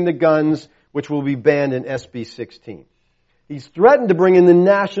confiscating the guns which will be banned in SB 16. He's threatened to bring in the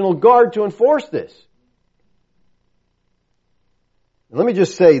National Guard to enforce this. And let me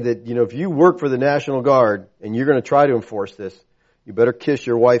just say that, if you work for the National Guard and you're going to try to enforce this, you better kiss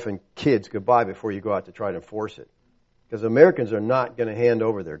your wife and kids goodbye before you go out to try to enforce it. Because Americans are not going to hand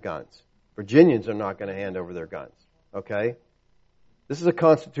over their guns. Virginians are not going to hand over their guns. Okay? This is a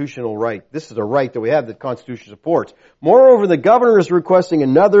constitutional right. This is a right that we have that the Constitution supports. Moreover, the governor is requesting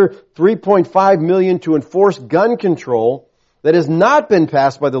another $3.5 million to enforce gun control that has not been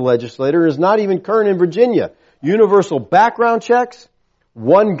passed by the legislature and is not even current in Virginia. Universal background checks,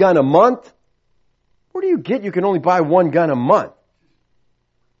 1 gun a month. Where do you get you can only buy 1 gun a month?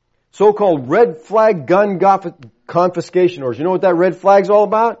 So-called red flag gun confiscation orders. You know what that red flag's all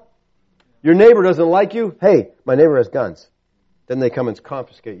about? Your neighbor doesn't like you. Hey, my neighbor has guns. Then they come and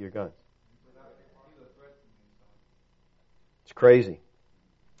confiscate your guns. It's crazy.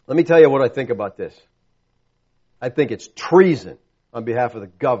 Let me tell you what I think about this. I think it's treason on behalf of the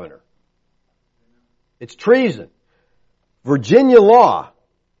governor. It's treason. Virginia law,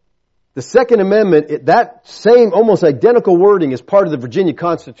 the Second Amendment, that same almost identical wording is part of the Virginia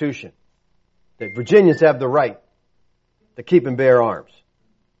Constitution. That Virginians have the right to keep and bear arms.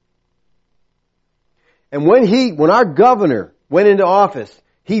 And when our governor went into office,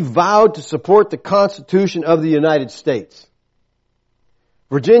 he vowed to support the Constitution of the United States.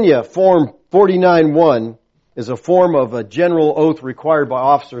 Virginia Form 49-1 is a form of a general oath required by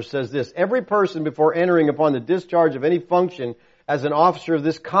officers, says this: every person before entering upon the discharge of any function as an officer of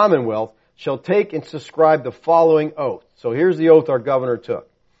this Commonwealth shall take and subscribe the following oath. So here's the oath our governor took.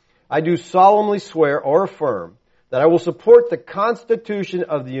 I do solemnly swear or affirm that I will support the Constitution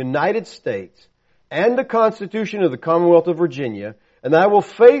of the United States and the Constitution of the Commonwealth of Virginia, and that I will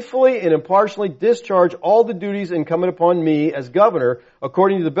faithfully and impartially discharge all the duties incumbent upon me as governor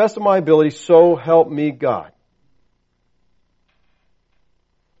according to the best of my ability, so help me God.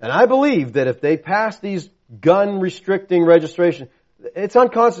 And I believe that if they pass these gun restricting registration, it's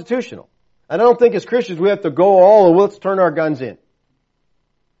unconstitutional. And I don't think as Christians we have to go let's turn our guns in.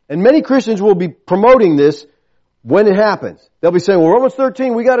 And many Christians will be promoting this when it happens. They'll be saying, well, Romans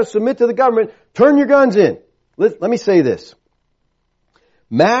 13, we got to submit to the government. Turn your guns in. Let me say this.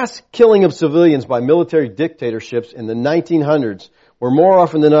 Mass killing of civilians by military dictatorships in the 1900s were more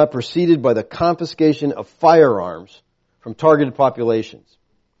often than not preceded by the confiscation of firearms from targeted populations.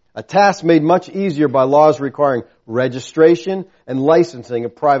 A task made much easier by laws requiring registration and licensing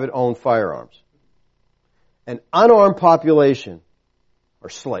of private-owned firearms. An unarmed population are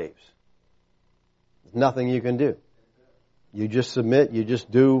slaves. There's nothing you can do. You just submit, you just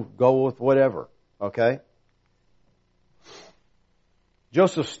go with whatever. Okay?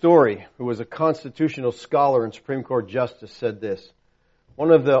 Joseph Story, who was a constitutional scholar and Supreme Court justice, said this: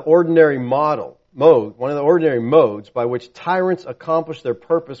 one of the ordinary modes by which tyrants accomplish their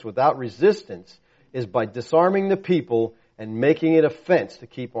purpose without resistance is by disarming the people and making it a fence to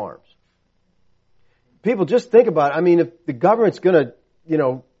keep arms. People, just think about it. I mean, if the government's going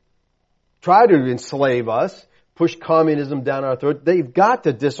to, try to enslave us, push communism down our throat, they've got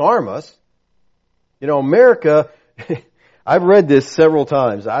to disarm us. America, I've read this several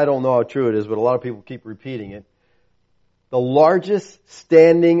times. I don't know how true it is, but a lot of people keep repeating it. The largest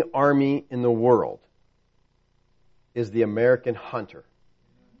standing army in the world is the American hunter.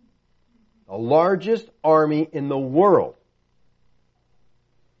 The largest army in the world.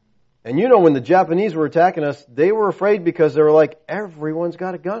 And when the Japanese were attacking us, they were afraid because they were like, everyone's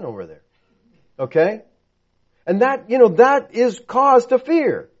got a gun over there. Okay? And that is cause to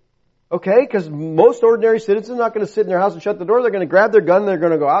fear. Okay? Because most ordinary citizens are not going to sit in their house and shut the door. They're going to grab their gun, and they're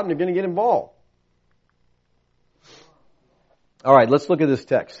going to go out, and they're going to get involved. All right, let's look at this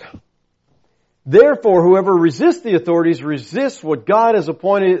text. Therefore, whoever resists the authorities resists what God has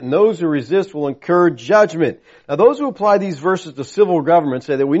appointed, and those who resist will incur judgment. Now, those who apply these verses to civil government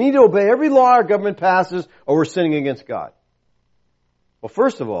say that we need to obey every law our government passes or we're sinning against God. Well,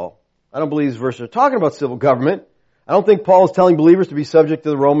 first of all, I don't believe these verses are talking about civil government. I don't think Paul is telling believers to be subject to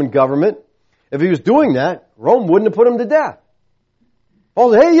the Roman government. If he was doing that, Rome wouldn't have put him to death.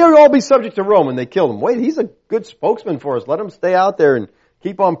 Paul said, hey, you all be subject to Rome, and they killed him. Wait, he's a good spokesman for us. Let him stay out there and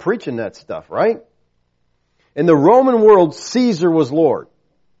keep on preaching that stuff, right? In the Roman world, Caesar was Lord,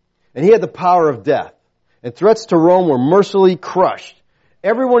 and he had the power of death, and threats to Rome were mercilessly crushed.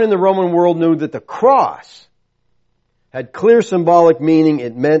 Everyone in the Roman world knew that the cross had clear symbolic meaning.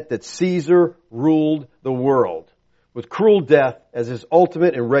 It meant that Caesar ruled the world with cruel death as his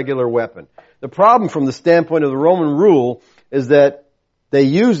ultimate and regular weapon. The problem from the standpoint of the Roman rule is that they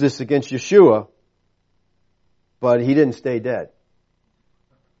used this against Yeshua, but he didn't stay dead.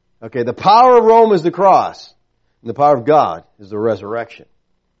 Okay, the power of Rome is the cross, and the power of God is the resurrection.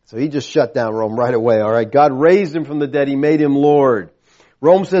 So he just shut down Rome right away, all right? God raised him from the dead. He made him Lord.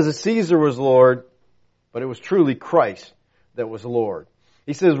 Rome says that Caesar was Lord, but it was truly Christ that was Lord.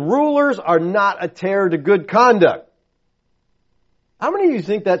 He says rulers are not a terror to good conduct. How many of you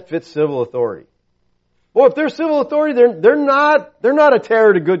think that fits civil authority? Well, if they're civil authority, they're not a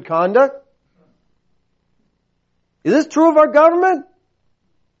terror to good conduct. Is this true of our government?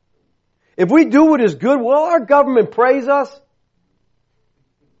 If we do what is good, will our government praise us?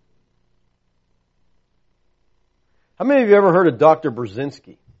 How many of you ever heard of Dr.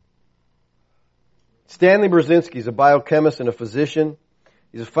 Brzezinski? Stanley Brzezinski is a biochemist and a physician.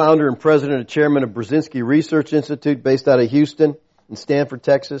 He's a founder and president and chairman of Brzezinski Research Institute based out of Houston and Stanford,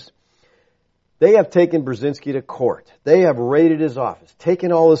 Texas. They have taken Brzezinski to court. They have raided his office,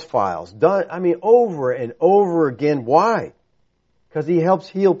 taken all his files, over and over again. Why? Because he helps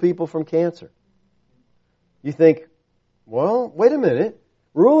heal people from cancer. You think, well, wait a minute.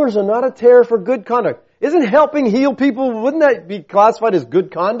 Rulers are not a terror for good conduct. Isn't helping heal people, wouldn't that be classified as good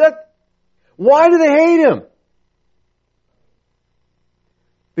conduct? Why do they hate him?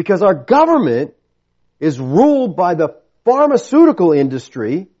 Because our government is ruled by the pharmaceutical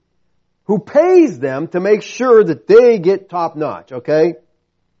industry who pays them to make sure that they get top notch, okay?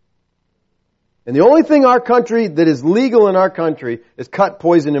 And the only thing that is legal in our country is cut,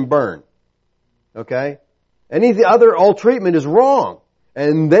 poison, and burn. Okay? Any other all treatment is wrong.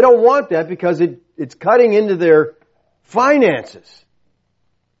 And they don't want that because it's cutting into their finances.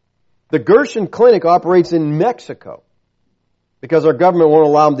 The Gershon Clinic operates in Mexico because our government won't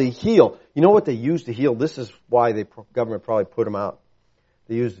allow them to heal. You know what they use to heal? This is why the government probably put them out.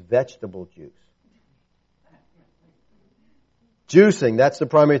 They use vegetable juice. Juicing, that's the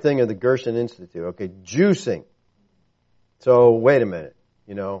primary thing of the Gershon Institute. Okay, juicing. So, wait a minute.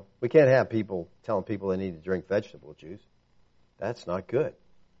 We can't have people telling people they need to drink vegetable juice. That's not good.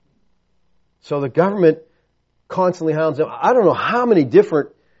 So the government constantly hounds them. I don't know how many different,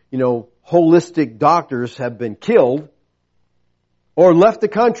 holistic doctors have been killed or left the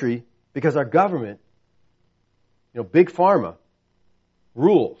country because our government, big pharma,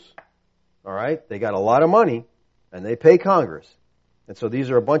 rules. All right? They got a lot of money and they pay Congress. And so these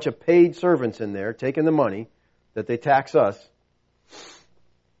are a bunch of paid servants in there taking the money that they tax us.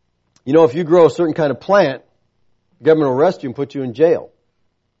 If you grow a certain kind of plant, the government will arrest you and put you in jail.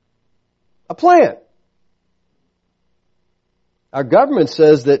 A plant. Our government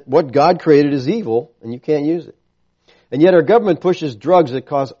says that what God created is evil and you can't use it. And yet our government pushes drugs that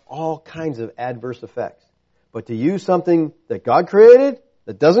cause all kinds of adverse effects. But to use something that God created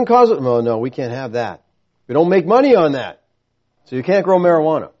that doesn't cause it, no, we can't have that. We don't make money on that. So you can't grow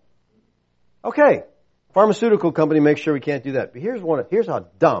marijuana. Okay. Pharmaceutical company makes sure we can't do that. But here's how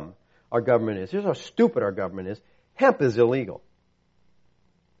dumb our government is. Here's how stupid our government is. Hemp is illegal.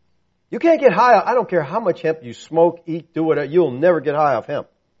 You can't get high. I don't care how much hemp you smoke, eat, do whatever. You'll never get high off hemp.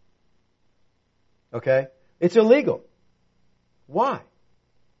 Okay? It's illegal. Why?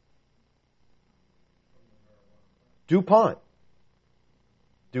 DuPont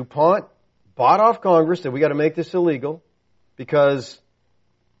bought off Congress that we got to make this illegal because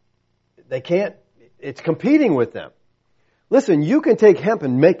they can't, it's competing with them. Listen, you can take hemp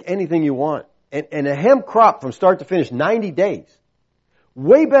and make anything you want. And a hemp crop from start to finish, 90 days.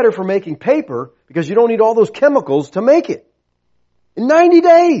 Way better for making paper because you don't need all those chemicals to make it. In 90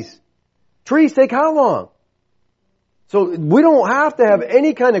 days. Trees take how long? So we don't have to have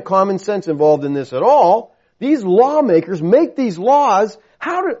any kind of common sense involved in this at all. These lawmakers make these laws.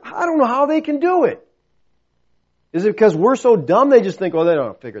 I don't know how they can do it. Is it because we're so dumb they just think, oh, they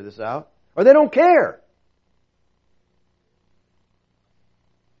don't figure this out? Or they don't care?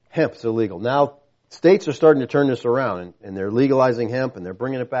 Hemp's illegal. Now, states are starting to turn this around, and they're legalizing hemp, and they're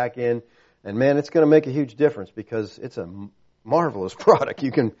bringing it back in. And man, it's going to make a huge difference because it's a marvelous product.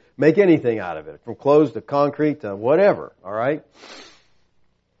 You can make anything out of it, from clothes to concrete to whatever, all right?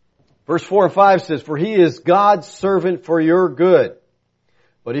 Verse 4 and 5 says, "For he is God's servant for your good.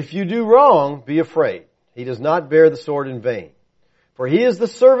 But if you do wrong, be afraid. He does not bear the sword in vain. For he is the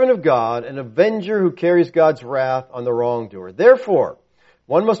servant of God, an avenger who carries God's wrath on the wrongdoer. Therefore,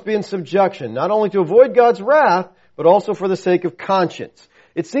 one must be in subjection, not only to avoid God's wrath, but also for the sake of conscience."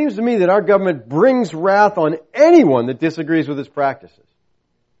 It seems to me that our government brings wrath on anyone that disagrees with its practices.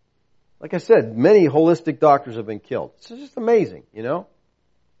 Like I said, many holistic doctors have been killed. It's just amazing, you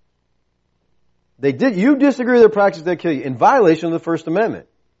disagree with their practice, they kill you in violation of the First Amendment.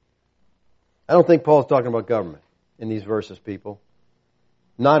 I don't think Paul's talking about government in these verses, people.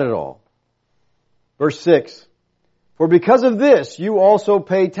 Not at all. Verse 6, "For because of this, you also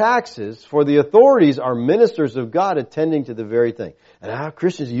pay taxes, for the authorities are ministers of God attending to the very thing." And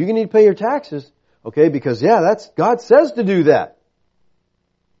Christians, you need to pay your taxes, okay? Because, God says to do that.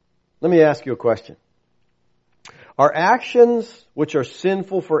 Let me ask you a question. Are actions which are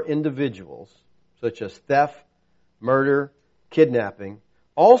sinful for individuals, such as theft, murder, kidnapping,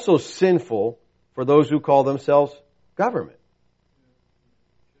 also sinful for those who call themselves government?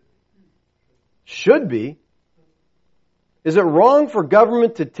 Should be. Is it wrong for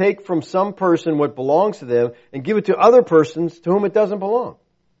government to take from some person what belongs to them and give it to other persons to whom it doesn't belong?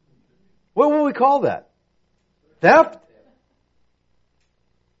 What will we call that? Theft?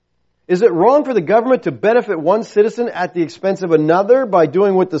 Is it wrong for the government to benefit one citizen at the expense of another by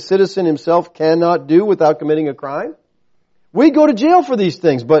doing what the citizen himself cannot do without committing a crime? We go to jail for these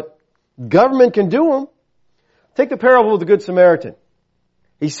things, but government can do them. Take the parable of the Good Samaritan.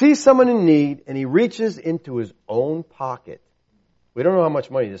 He sees someone in need and he reaches into his own pocket. We don't know how much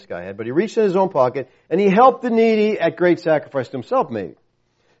money this guy had, but he reached in his own pocket and he helped the needy at great sacrifice to himself, maybe.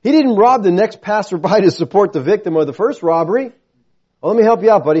 He didn't rob the next passerby to support the victim of the first robbery. Well, let me help you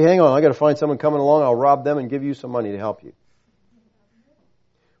out, buddy. Hang on. I got to find someone coming along. I'll rob them and give you some money to help you.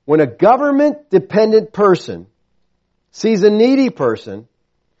 When a government-dependent person sees a needy person,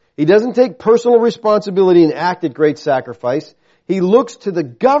 he doesn't take personal responsibility and act at great sacrifice. He looks to the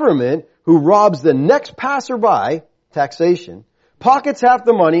government who robs the next passerby, taxation, pockets half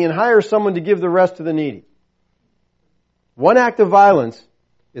the money, and hires someone to give the rest to the needy. One act of violence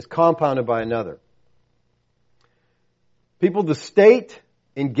is compounded by another. The state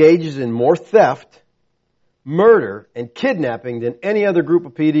engages in more theft, murder, and kidnapping than any other group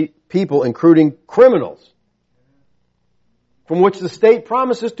of people, including criminals, from which the state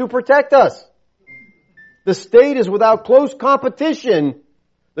promises to protect us. The state is without close competition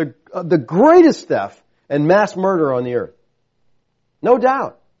the greatest theft and mass murder on the earth. No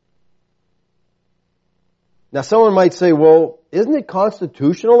doubt. Now someone might say, well, isn't it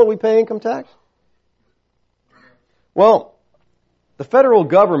constitutional that we pay income tax? Well, the federal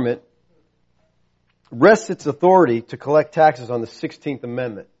government rests its authority to collect taxes on the 16th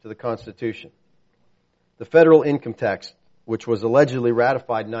Amendment to the Constitution. The federal income tax, which was allegedly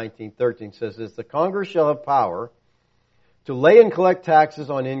ratified in 1913, says this: the Congress shall have power to lay and collect taxes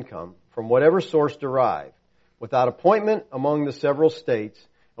on income from whatever source derived, without appointment among the several states,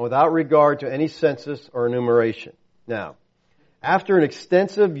 and without regard to any census or enumeration. Now, after an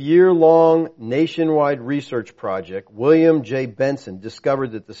extensive year-long nationwide research project, William J. Benson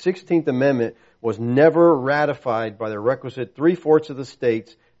discovered that the 16th Amendment was never ratified by the requisite 3/4 of the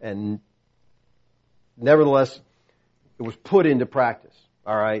states, and nevertheless, it was put into practice,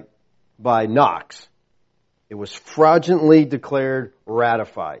 all right, by Knox. It was fraudulently declared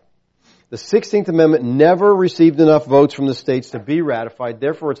ratified. The 16th Amendment never received enough votes from the states to be ratified.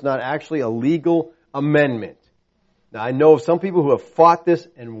 Therefore, it's not actually a legal amendment. Now, I know of some people who have fought this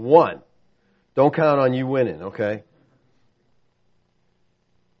and won. Don't count on you winning, okay?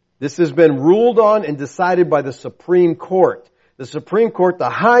 This has been ruled on and decided by the Supreme Court. The Supreme Court, the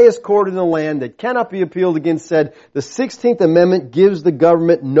highest court in the land that cannot be appealed against, said the 16th Amendment gives the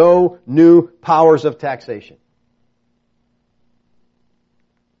government no new powers of taxation.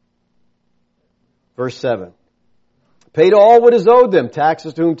 Verse 7. Pay to all what is owed them,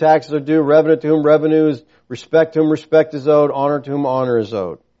 taxes to whom taxes are due, revenue to whom revenue is, respect to whom respect is owed, honor to whom honor is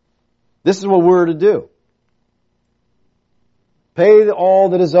owed. This is what we're to do. Pay all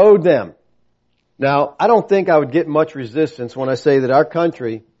that is owed them. Now, I don't think I would get much resistance when I say that our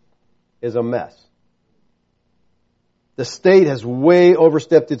country is a mess. The state has way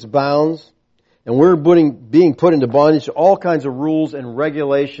overstepped its bounds, and we're being put into bondage to all kinds of rules and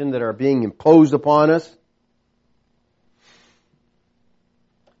regulation that are being imposed upon us.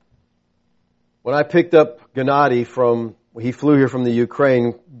 When I picked up Gennady he flew here from the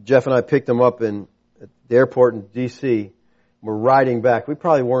Ukraine, Jeff and I picked him up at the airport in D.C. We're riding back. We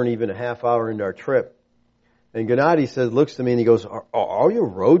probably weren't even a half hour into our trip. And Gennady looks to me and he goes, are all your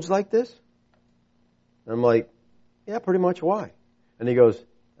roads like this? And I'm like, yeah, pretty much. Why? And he goes,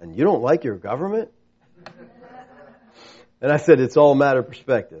 and you don't like your government? And I said, it's all a matter of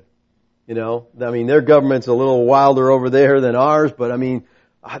perspective. You know, I mean, their government's a little wilder over there than ours, but I mean,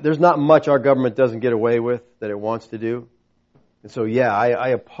 there's not much our government doesn't get away with that it wants to do. And so, yeah, I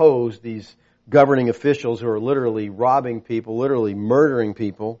oppose these governing officials who are literally robbing people, literally murdering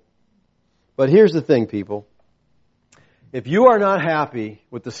people. But here's the thing, people. If you are not happy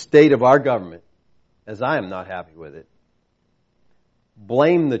with the state of our government, as I am not happy with it,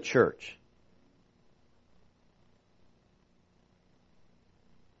 blame the church.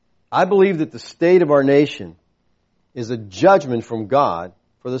 I believe that the state of our nation is a judgment from God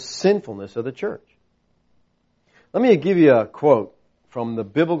for the sinfulness of the church. Let me give you a quote from the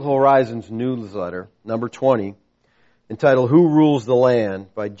Biblical Horizons newsletter, number 20, entitled Who Rules the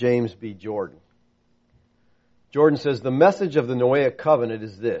Land by James B. Jordan. Jordan says, the message of the Noahic covenant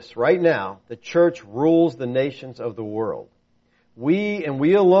is this: right now, the church rules the nations of the world. We and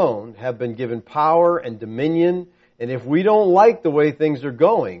we alone have been given power and dominion, and if we don't like the way things are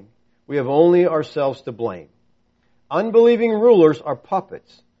going, we have only ourselves to blame. Unbelieving rulers are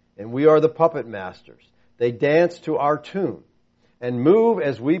puppets, and we are the puppet masters. They dance to our tune and move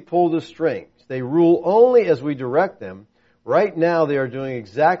as we pull the strings. They rule only as we direct them. Right now they are doing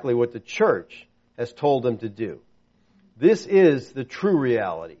exactly what the church has told them to do. This is the true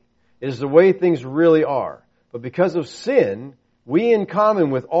reality. It is the way things really are. But because of sin, we in common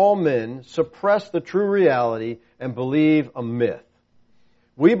with all men suppress the true reality and believe a myth.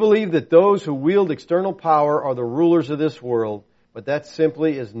 We believe that those who wield external power are the rulers of this world, but that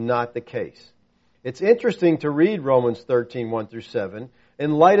simply is not the case. It's interesting to read Romans 13:1-7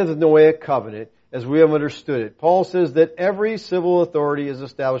 in light of the Noahic covenant as we have understood it. Paul says that every civil authority is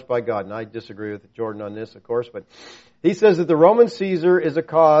established by God. And I disagree with Jordan on this, of course, but he says that the Roman Caesar is a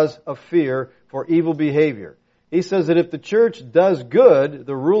cause of fear for evil behavior. He says that if the church does good,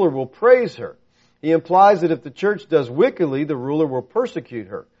 the ruler will praise her. He implies that if the church does wickedly, the ruler will persecute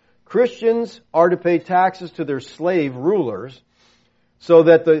her. Christians are to pay taxes to their slave rulers so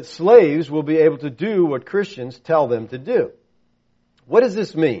that the slaves will be able to do what Christians tell them to do. What does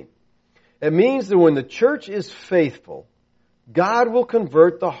this mean? It means that when the church is faithful, God will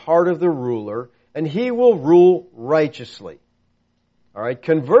convert the heart of the ruler and he will rule righteously. All right.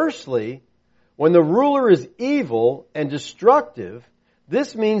 Conversely, when the ruler is evil and destructive,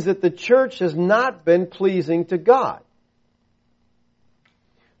 this means that the church has not been pleasing to God.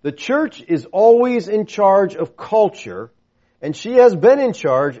 The church is always in charge of culture, and she has been in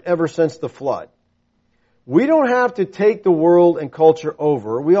charge ever since the flood. We don't have to take the world and culture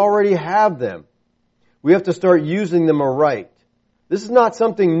over. We already have them. We have to start using them aright. This is not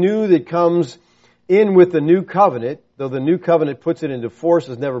something new that comes in with the new covenant, though the new covenant puts it into force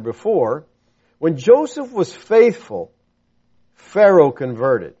as never before. When Joseph was faithful, Pharaoh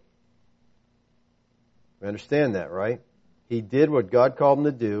converted. We understand that, right? He did what God called him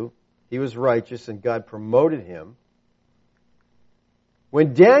to do. He was righteous and God promoted him.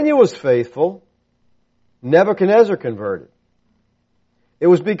 When Daniel was faithful, Nebuchadnezzar converted. It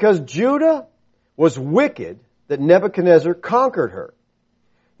was because Judah was wicked that Nebuchadnezzar conquered her.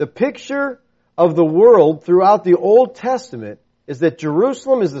 The picture of the world throughout the Old Testament is that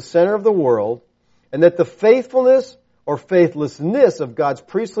Jerusalem is the center of the world and that the faithfulness or faithlessness of God's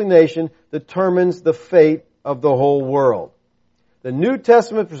priestly nation determines the fate of the whole world. The New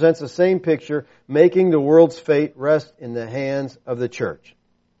Testament presents the same picture, making the world's fate rest in the hands of the church.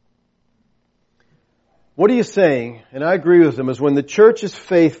 What are you saying? And I agree with him, is when the church is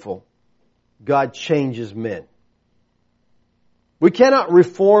faithful, God changes men. We cannot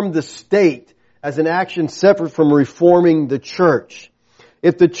reform the state as an action separate from reforming the church.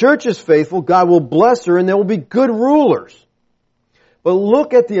 If the church is faithful, God will bless her and there will be good rulers. But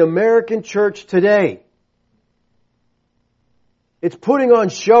look at the American church today. It's putting on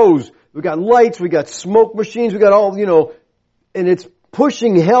shows. We got lights, we got smoke machines, we got all, and it's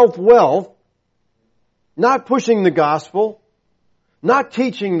pushing health, wealth, not pushing the gospel, not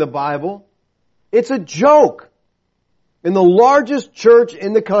teaching the Bible. It's a joke. In the largest church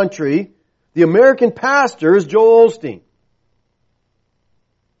in the country, the American pastor is Joel Osteen.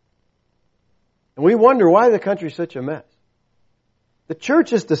 And we wonder why the country is such a mess. The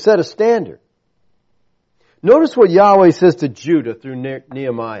church is to set a standard. Notice what Yahweh says to Judah through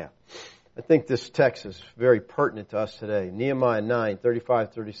Nehemiah. I think this text is very pertinent to us today. Nehemiah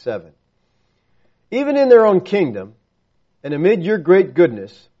 9:35-37. Even in their own kingdom, and amid your great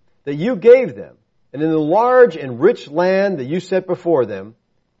goodness that you gave them, and in the large and rich land that you set before them,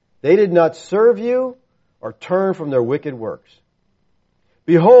 they did not serve you or turn from their wicked works.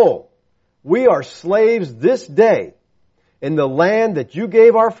 Behold, we are slaves this day in the land that you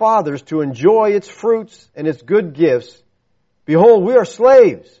gave our fathers to enjoy its fruits and its good gifts. Behold, we are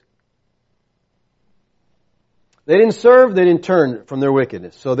slaves. They didn't serve, they didn't turn from their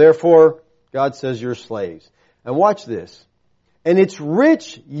wickedness. So therefore, God says you're slaves. And watch this. And its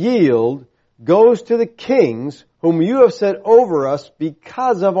rich yield goes to the kings whom you have set over us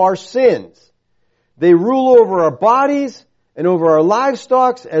because of our sins. They rule over our bodies and over our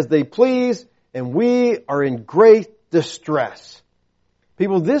livestock as they please, and we are in great distress.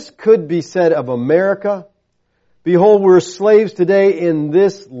 People, this could be said of America. Behold, we're slaves today in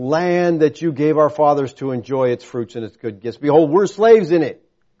this land that you gave our fathers to enjoy its fruits and its good gifts. Behold, we're slaves in it.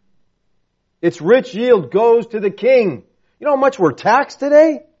 Its rich yield goes to the king. You know how much we're taxed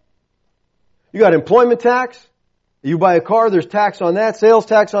today? You got employment tax. You buy a car, there's tax on that, sales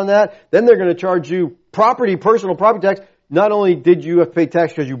tax on that. Then they're going to charge you personal property tax. not only did you have to pay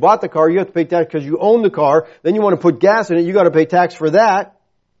tax because you bought the car, you have to pay tax because you own the car. Then you want to put gas in it, you got to pay tax for that.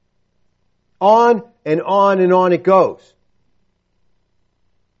 On and on and on it goes.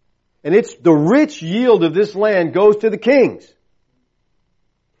 And it's the rich yield of this land goes to the kings.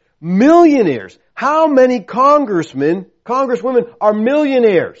 Millionaires. How many congressmen, congresswomen are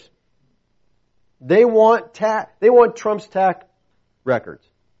millionaires? They want Trump's tax records.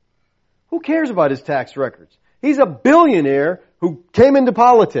 Who cares about his tax records? He's a billionaire who came into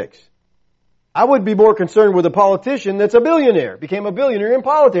politics. I would be more concerned with a politician that's a billionaire, became a billionaire in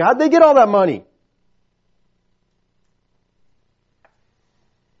politics. How'd they get all that money?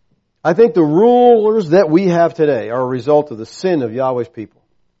 I think the rulers that we have today are a result of the sin of Yahweh's people.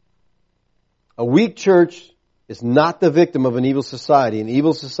 A weak church is not the victim of an evil society. An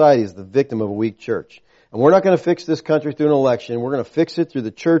evil society is the victim of a weak church. And we're not going to fix this country through an election. We're going to fix it through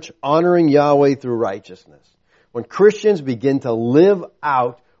the church honoring Yahweh through righteousness. When Christians begin to live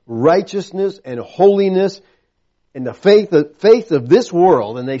out righteousness and holiness in the faith of this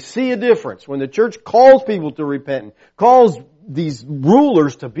world, and they see a difference, when the church calls people to repent, calls these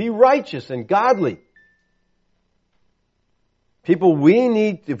rulers to be righteous and godly. People, we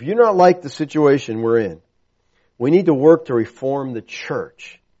need, if you're not like the situation we're in, we need to work to reform the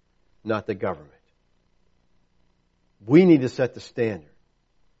church, not the government. We need to set the standard.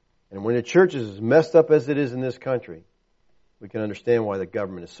 And when the church is as messed up as it is in this country, we can understand why the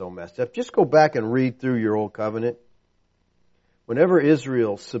government is so messed up. Just go back and read through your old covenant. Whenever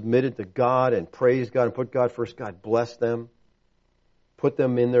Israel submitted to God and praised God and put God first, God blessed them, put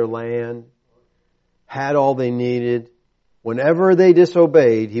them in their land, had all they needed. Whenever they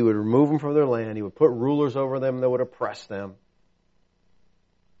disobeyed, He would remove them from their land. He would put rulers over them that would oppress them.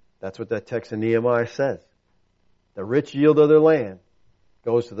 That's what that text in Nehemiah says. The rich yield of their land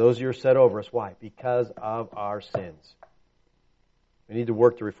goes to those who are set over us. Why? Because of our sins. We need to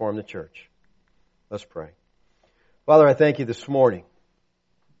work to reform the church. Let's pray. Father, I thank You this morning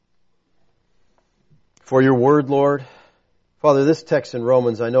for Your word, Lord. Father, this text in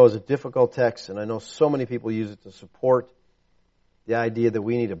Romans I know is a difficult text, and I know so many people use it to support the idea that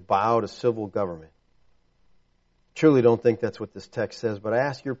we need to bow to civil government. Truly don't think that's what this text says, but I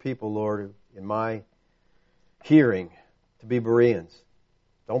ask Your people, Lord, in my hearing, to be Bereans.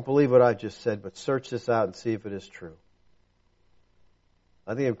 Don't believe what I've just said, but search this out and see if it is true.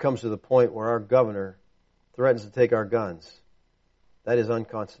 I think it comes to the point where our governor threatens to take our guns. That is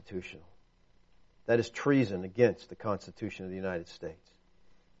unconstitutional. That is treason against the Constitution of the United States.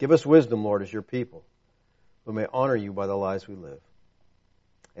 Give us wisdom, Lord, as Your people, who may honor You by the lives we live.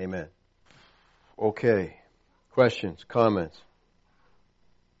 Amen. Okay. Questions, comments?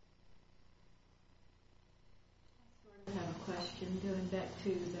 I have a question going back to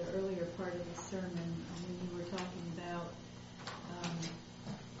the earlier part of the sermon when you were talking about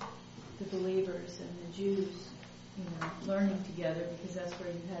the believers and the Jews, learning together because that's where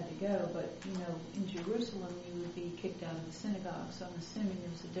you had to go. But, in Jerusalem you would be kicked out of the synagogue. So I'm assuming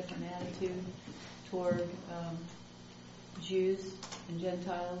there was a different attitude toward Jews and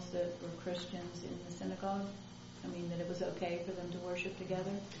Gentiles that were Christians in the synagogue. That it was okay for them to worship together?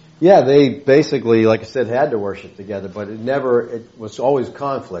 Yeah, they basically, like I said, had to worship together, but it was always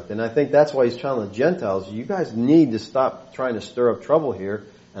conflict. And I think that's why He's telling the Gentiles, you guys need to stop trying to stir up trouble here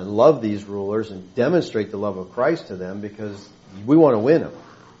and love these rulers and demonstrate the love of Christ to them, because we want to win them,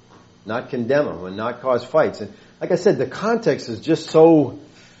 not condemn them and not cause fights. And like I said, the context is just so,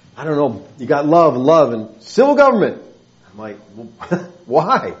 you got love and civil government. I'm like,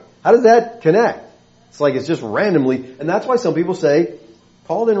 why? How does that connect? It's like it's just randomly, and that's why some people say,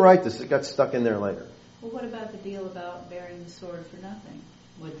 Paul didn't write this, it got stuck in there later. Well, what about the deal about bearing the sword for nothing?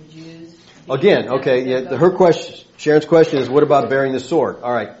 Would the Jews... Again, okay, her question, Sharon's question is, what about bearing the sword?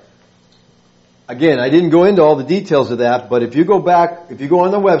 All right. Again, I didn't go into all the details of that, but if you go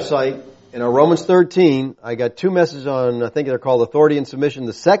on the website, in our Romans 13, I got 2 messages on, I think they're called authority and submission.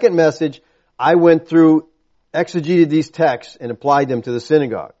 The second message, I went through, exegeted these texts and applied them to the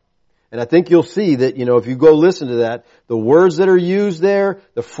synagogue. And I think you'll see that, if you go listen to that, the words that are used there,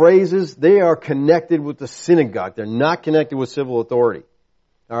 the phrases, they are connected with the synagogue. They're not connected with civil authority.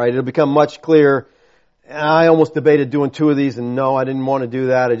 All right, it'll become much clearer. I almost debated doing 2 of these, and no, I didn't want to do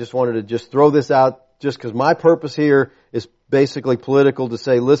that. I just wanted to throw this out just because my purpose here is basically political, to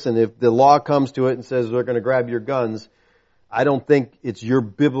say, listen, if the law comes to it and says they're going to grab your guns, I don't think it's your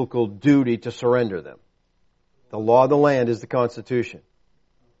biblical duty to surrender them. The law of the land is the Constitution.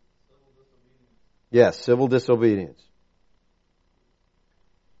 Yes, civil disobedience.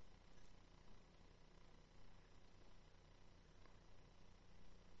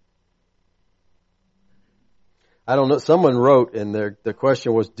 I don't know. Someone wrote, and the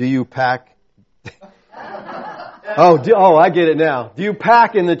question was, do you pack? I get it now. Do you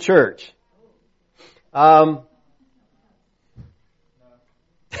pack in the church? All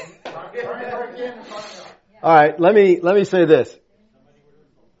right. Let me say this.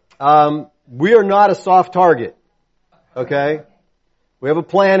 We are not a soft target. Okay? We have a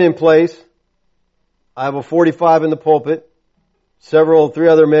plan in place. I have a 45 in the pulpit. 3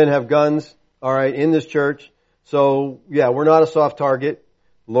 other men have guns, all right, in this church. So, yeah, we're not a soft target.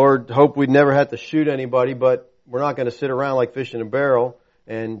 Lord, hope we'd never have to shoot anybody, but we're not going to sit around like fish in a barrel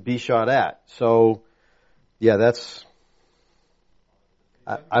and be shot at. So, yeah, that's...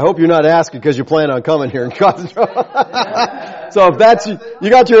 I hope you're not asking because you plan on coming here and causing trouble. So if that's... You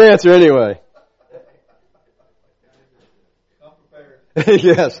got your answer anyway.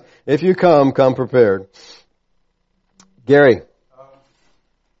 Yes. If you come prepared. Gary.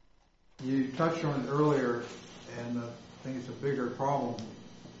 You touched on it earlier, and I think it's a bigger problem,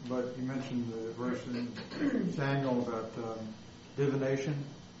 but you mentioned the verse in Samuel about divination.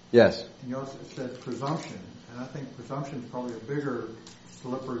 Yes. And you also said presumption, and I think presumption is probably a bigger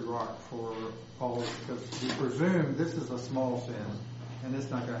slippery rock for all of us, because we presume this is a small sin, and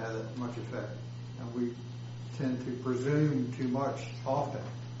it's not going to have that much effect. And we tend to presume too much often,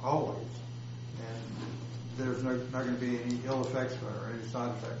 always, and there's not going to be any ill effects for it, or any side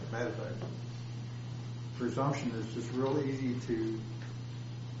effects, or bad effects. Presumption is just real easy to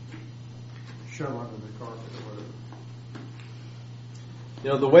shove under the carpet or whatever.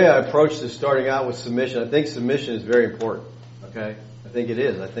 You know, the way I approach this starting out with submission, I think submission is very important, okay? I think it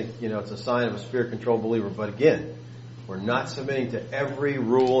is. I think, it's a sign of a spirit-controlled believer. But again, we're not submitting to every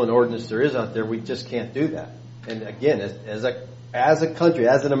rule and ordinance there is out there. We just can't do that. And again, as a country,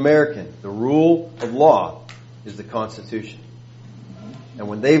 as an American, the rule of law is the Constitution. And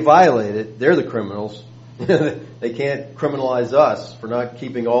when they violate it, they're the criminals. They can't criminalize us for not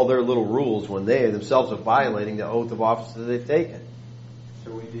keeping all their little rules when they themselves are violating the oath of office that they've taken.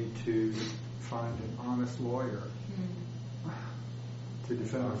 So we need to find an honest lawyer to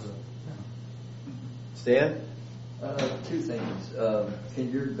defend ourselves. Stan? 2 things.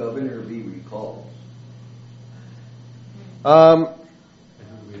 Can your governor be recalled? I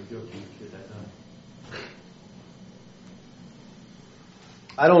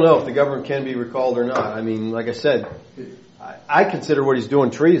don't know if the government can be recalled or not. I mean, like I said, I consider what he's doing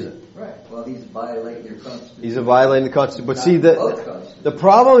treason. Right. Well, he's violating your Constitution. He's violating the Constitution. But see, the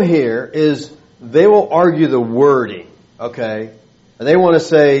problem here is they will argue the wording, okay? And they want to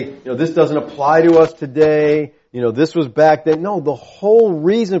say, this doesn't apply to us today. This was back then. No, the whole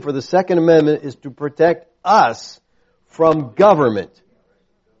reason for the Second Amendment is to protect us from government.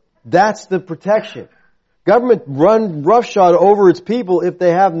 That's the protection. Government run roughshod over its people if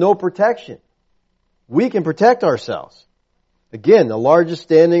they have no protection. We can protect ourselves. Again, the largest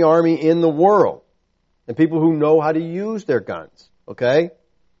standing army in the world. And people who know how to use their guns. Okay?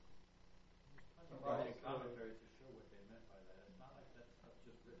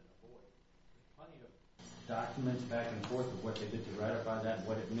 Documents back and forth of what they did to ratify that,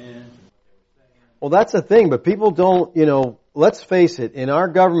 what it meant. Well, that's the thing, but people don't, let's face it, in our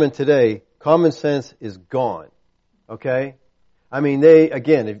government today, common sense is gone. Okay? I mean,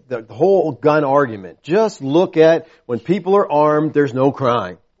 the whole gun argument, just look at when people are armed, there's no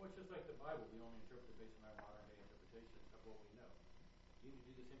crime. Well, it's just like the Bible. We only interpret based on our modern day interpretation of what we know. You can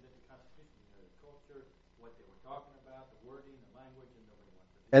do the same thing with the Constitution. You know the culture, what they were talking about, the wording, the language, and nobody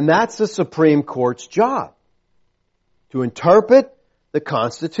wants to. And that's the Supreme Court's job. To interpret the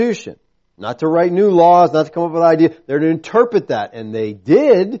Constitution. Not to write new laws, not to come up with ideas. They're to interpret that. And they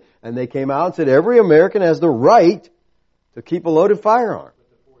did. And they came out and said every American has the right to keep a loaded firearm.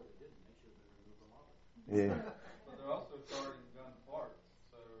 Yeah. But they're also charging gun parts.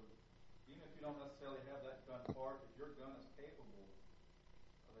 So even if you don't necessarily have that gun part, if your gun is capable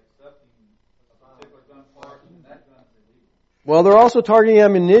of accepting a particular gun part, then that gun is illegal. Well, they're also targeting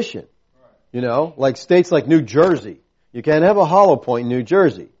ammunition. Right. Like states like New Jersey. You can't have a hollow point in New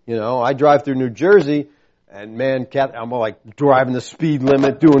Jersey. I drive through New Jersey, and man, I'm like driving the speed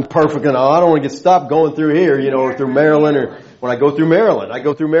limit, doing perfect, and I don't want to get stopped going through here, or through Maryland, or when I go through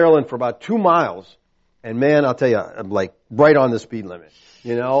Maryland for about 2 miles, and man, I'll tell you, I'm like right on the speed limit,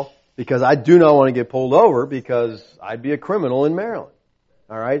 because I do not want to get pulled over because I'd be a criminal in Maryland.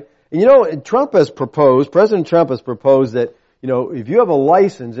 All right? And President Trump has proposed that, if you have a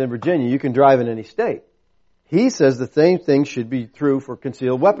license in Virginia, you can drive in any state. He says the same thing should be true for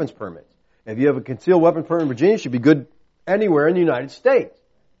concealed weapons permits. If you have a concealed weapons permit in Virginia, it should be good anywhere in the United States.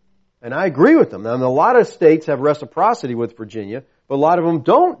 And I agree with them. And a lot of states have reciprocity with Virginia, but a lot of them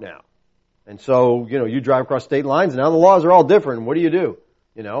don't now. And so, you drive across state lines and now the laws are all different. What do you do?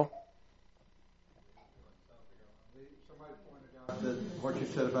 Somebody pointed out that what you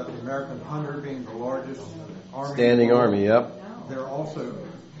said about the American hunter being the largest army. Standing army, yep. They're also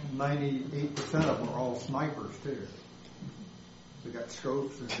 98% of them are all snipers too. They got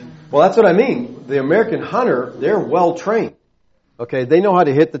scopes and things. Well, that's what I mean. The American hunter, they're well trained. Okay, they know how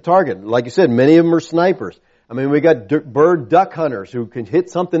to hit the target. Like you said, many of them are snipers. I mean, we got bird duck hunters who can hit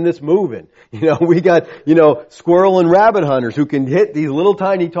something that's moving. We got, squirrel and rabbit hunters who can hit these little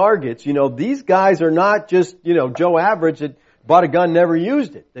tiny targets. These guys are not just, Joe Average that bought a gun, never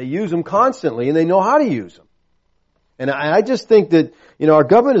used it. They use them constantly and they know how to use them. And I just think that, our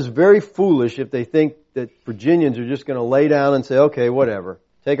government is very foolish if they think that Virginians are just going to lay down and say, okay, whatever,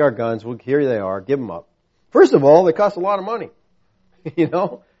 take our guns, here they are, give them up. First of all, they cost a lot of money.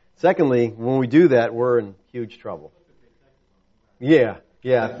 Secondly, when we do that, we're in huge trouble. Yeah.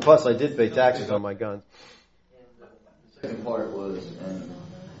 Plus, I did pay taxes on my guns. The second part was, and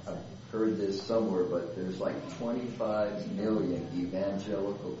I've heard this somewhere, but there's like 25 million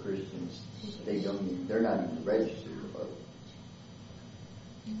evangelical Christians. They're not even registered to vote.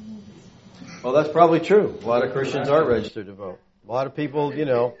 Well, that's probably true. A lot of Christians aren't registered to vote. A lot of people,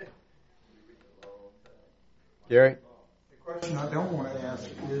 Gary? The question I don't want to ask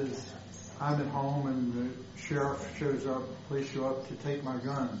is, I'm at home and the sheriff shows up, police show up to take my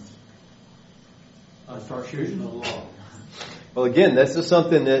guns. I start shooting the law. Well, again, this is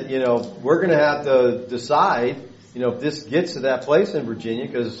something that, we're going to have to decide, if this gets to that place in Virginia,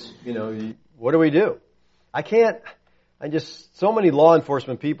 because, what do we do? So many law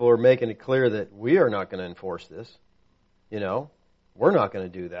enforcement people are making it clear that we are not going to enforce this. We're not going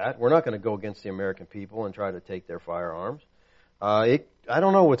to do that. We're not going to go against the American people and try to take their firearms. I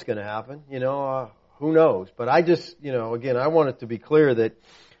don't know what's going to happen, who knows? But I just, again, I want it to be clear that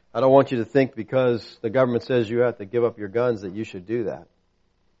I don't want you to think because the government says you have to give up your guns that you should do that.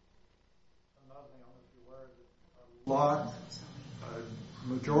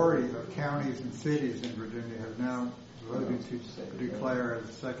 Majority of counties and cities in Virginia have now voted to declare as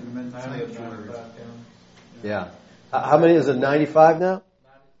Second Amendment sanctuaries. Yeah. How many is it? 95 now?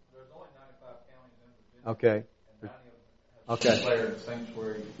 There's only 95 counties in Virginia. Okay. Okay. Declared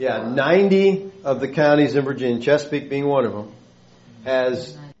sanctuary. Yeah, 90 of the counties in Virginia, Chesapeake being one of them,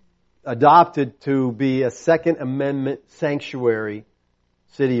 has adopted to be a Second Amendment sanctuary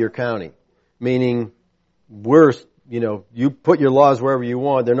city or county. Meaning, you put your laws wherever you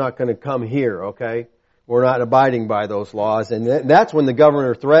want, they're not going to come here, okay? We're not abiding by those laws. And that's when the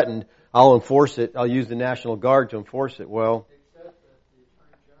governor threatened, I'll enforce it, I'll use the National Guard to enforce it. Well, except that the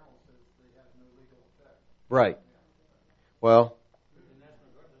Attorney General says they have no legal effect. Right. Well, The National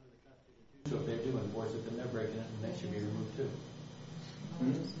Guard under the Constitution too, so if they do enforce it, then they're breaking it, and they should be removed too.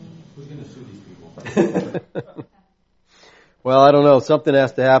 Who's going to sue these people? well, I don't know. Something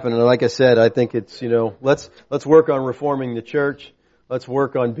has to happen, and like I said, I think it's let's work on reforming the church. Let's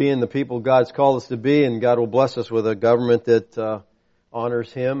work on being the people God's called us to be, and God will bless us with a government that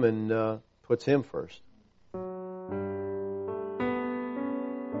honors Him and puts Him first.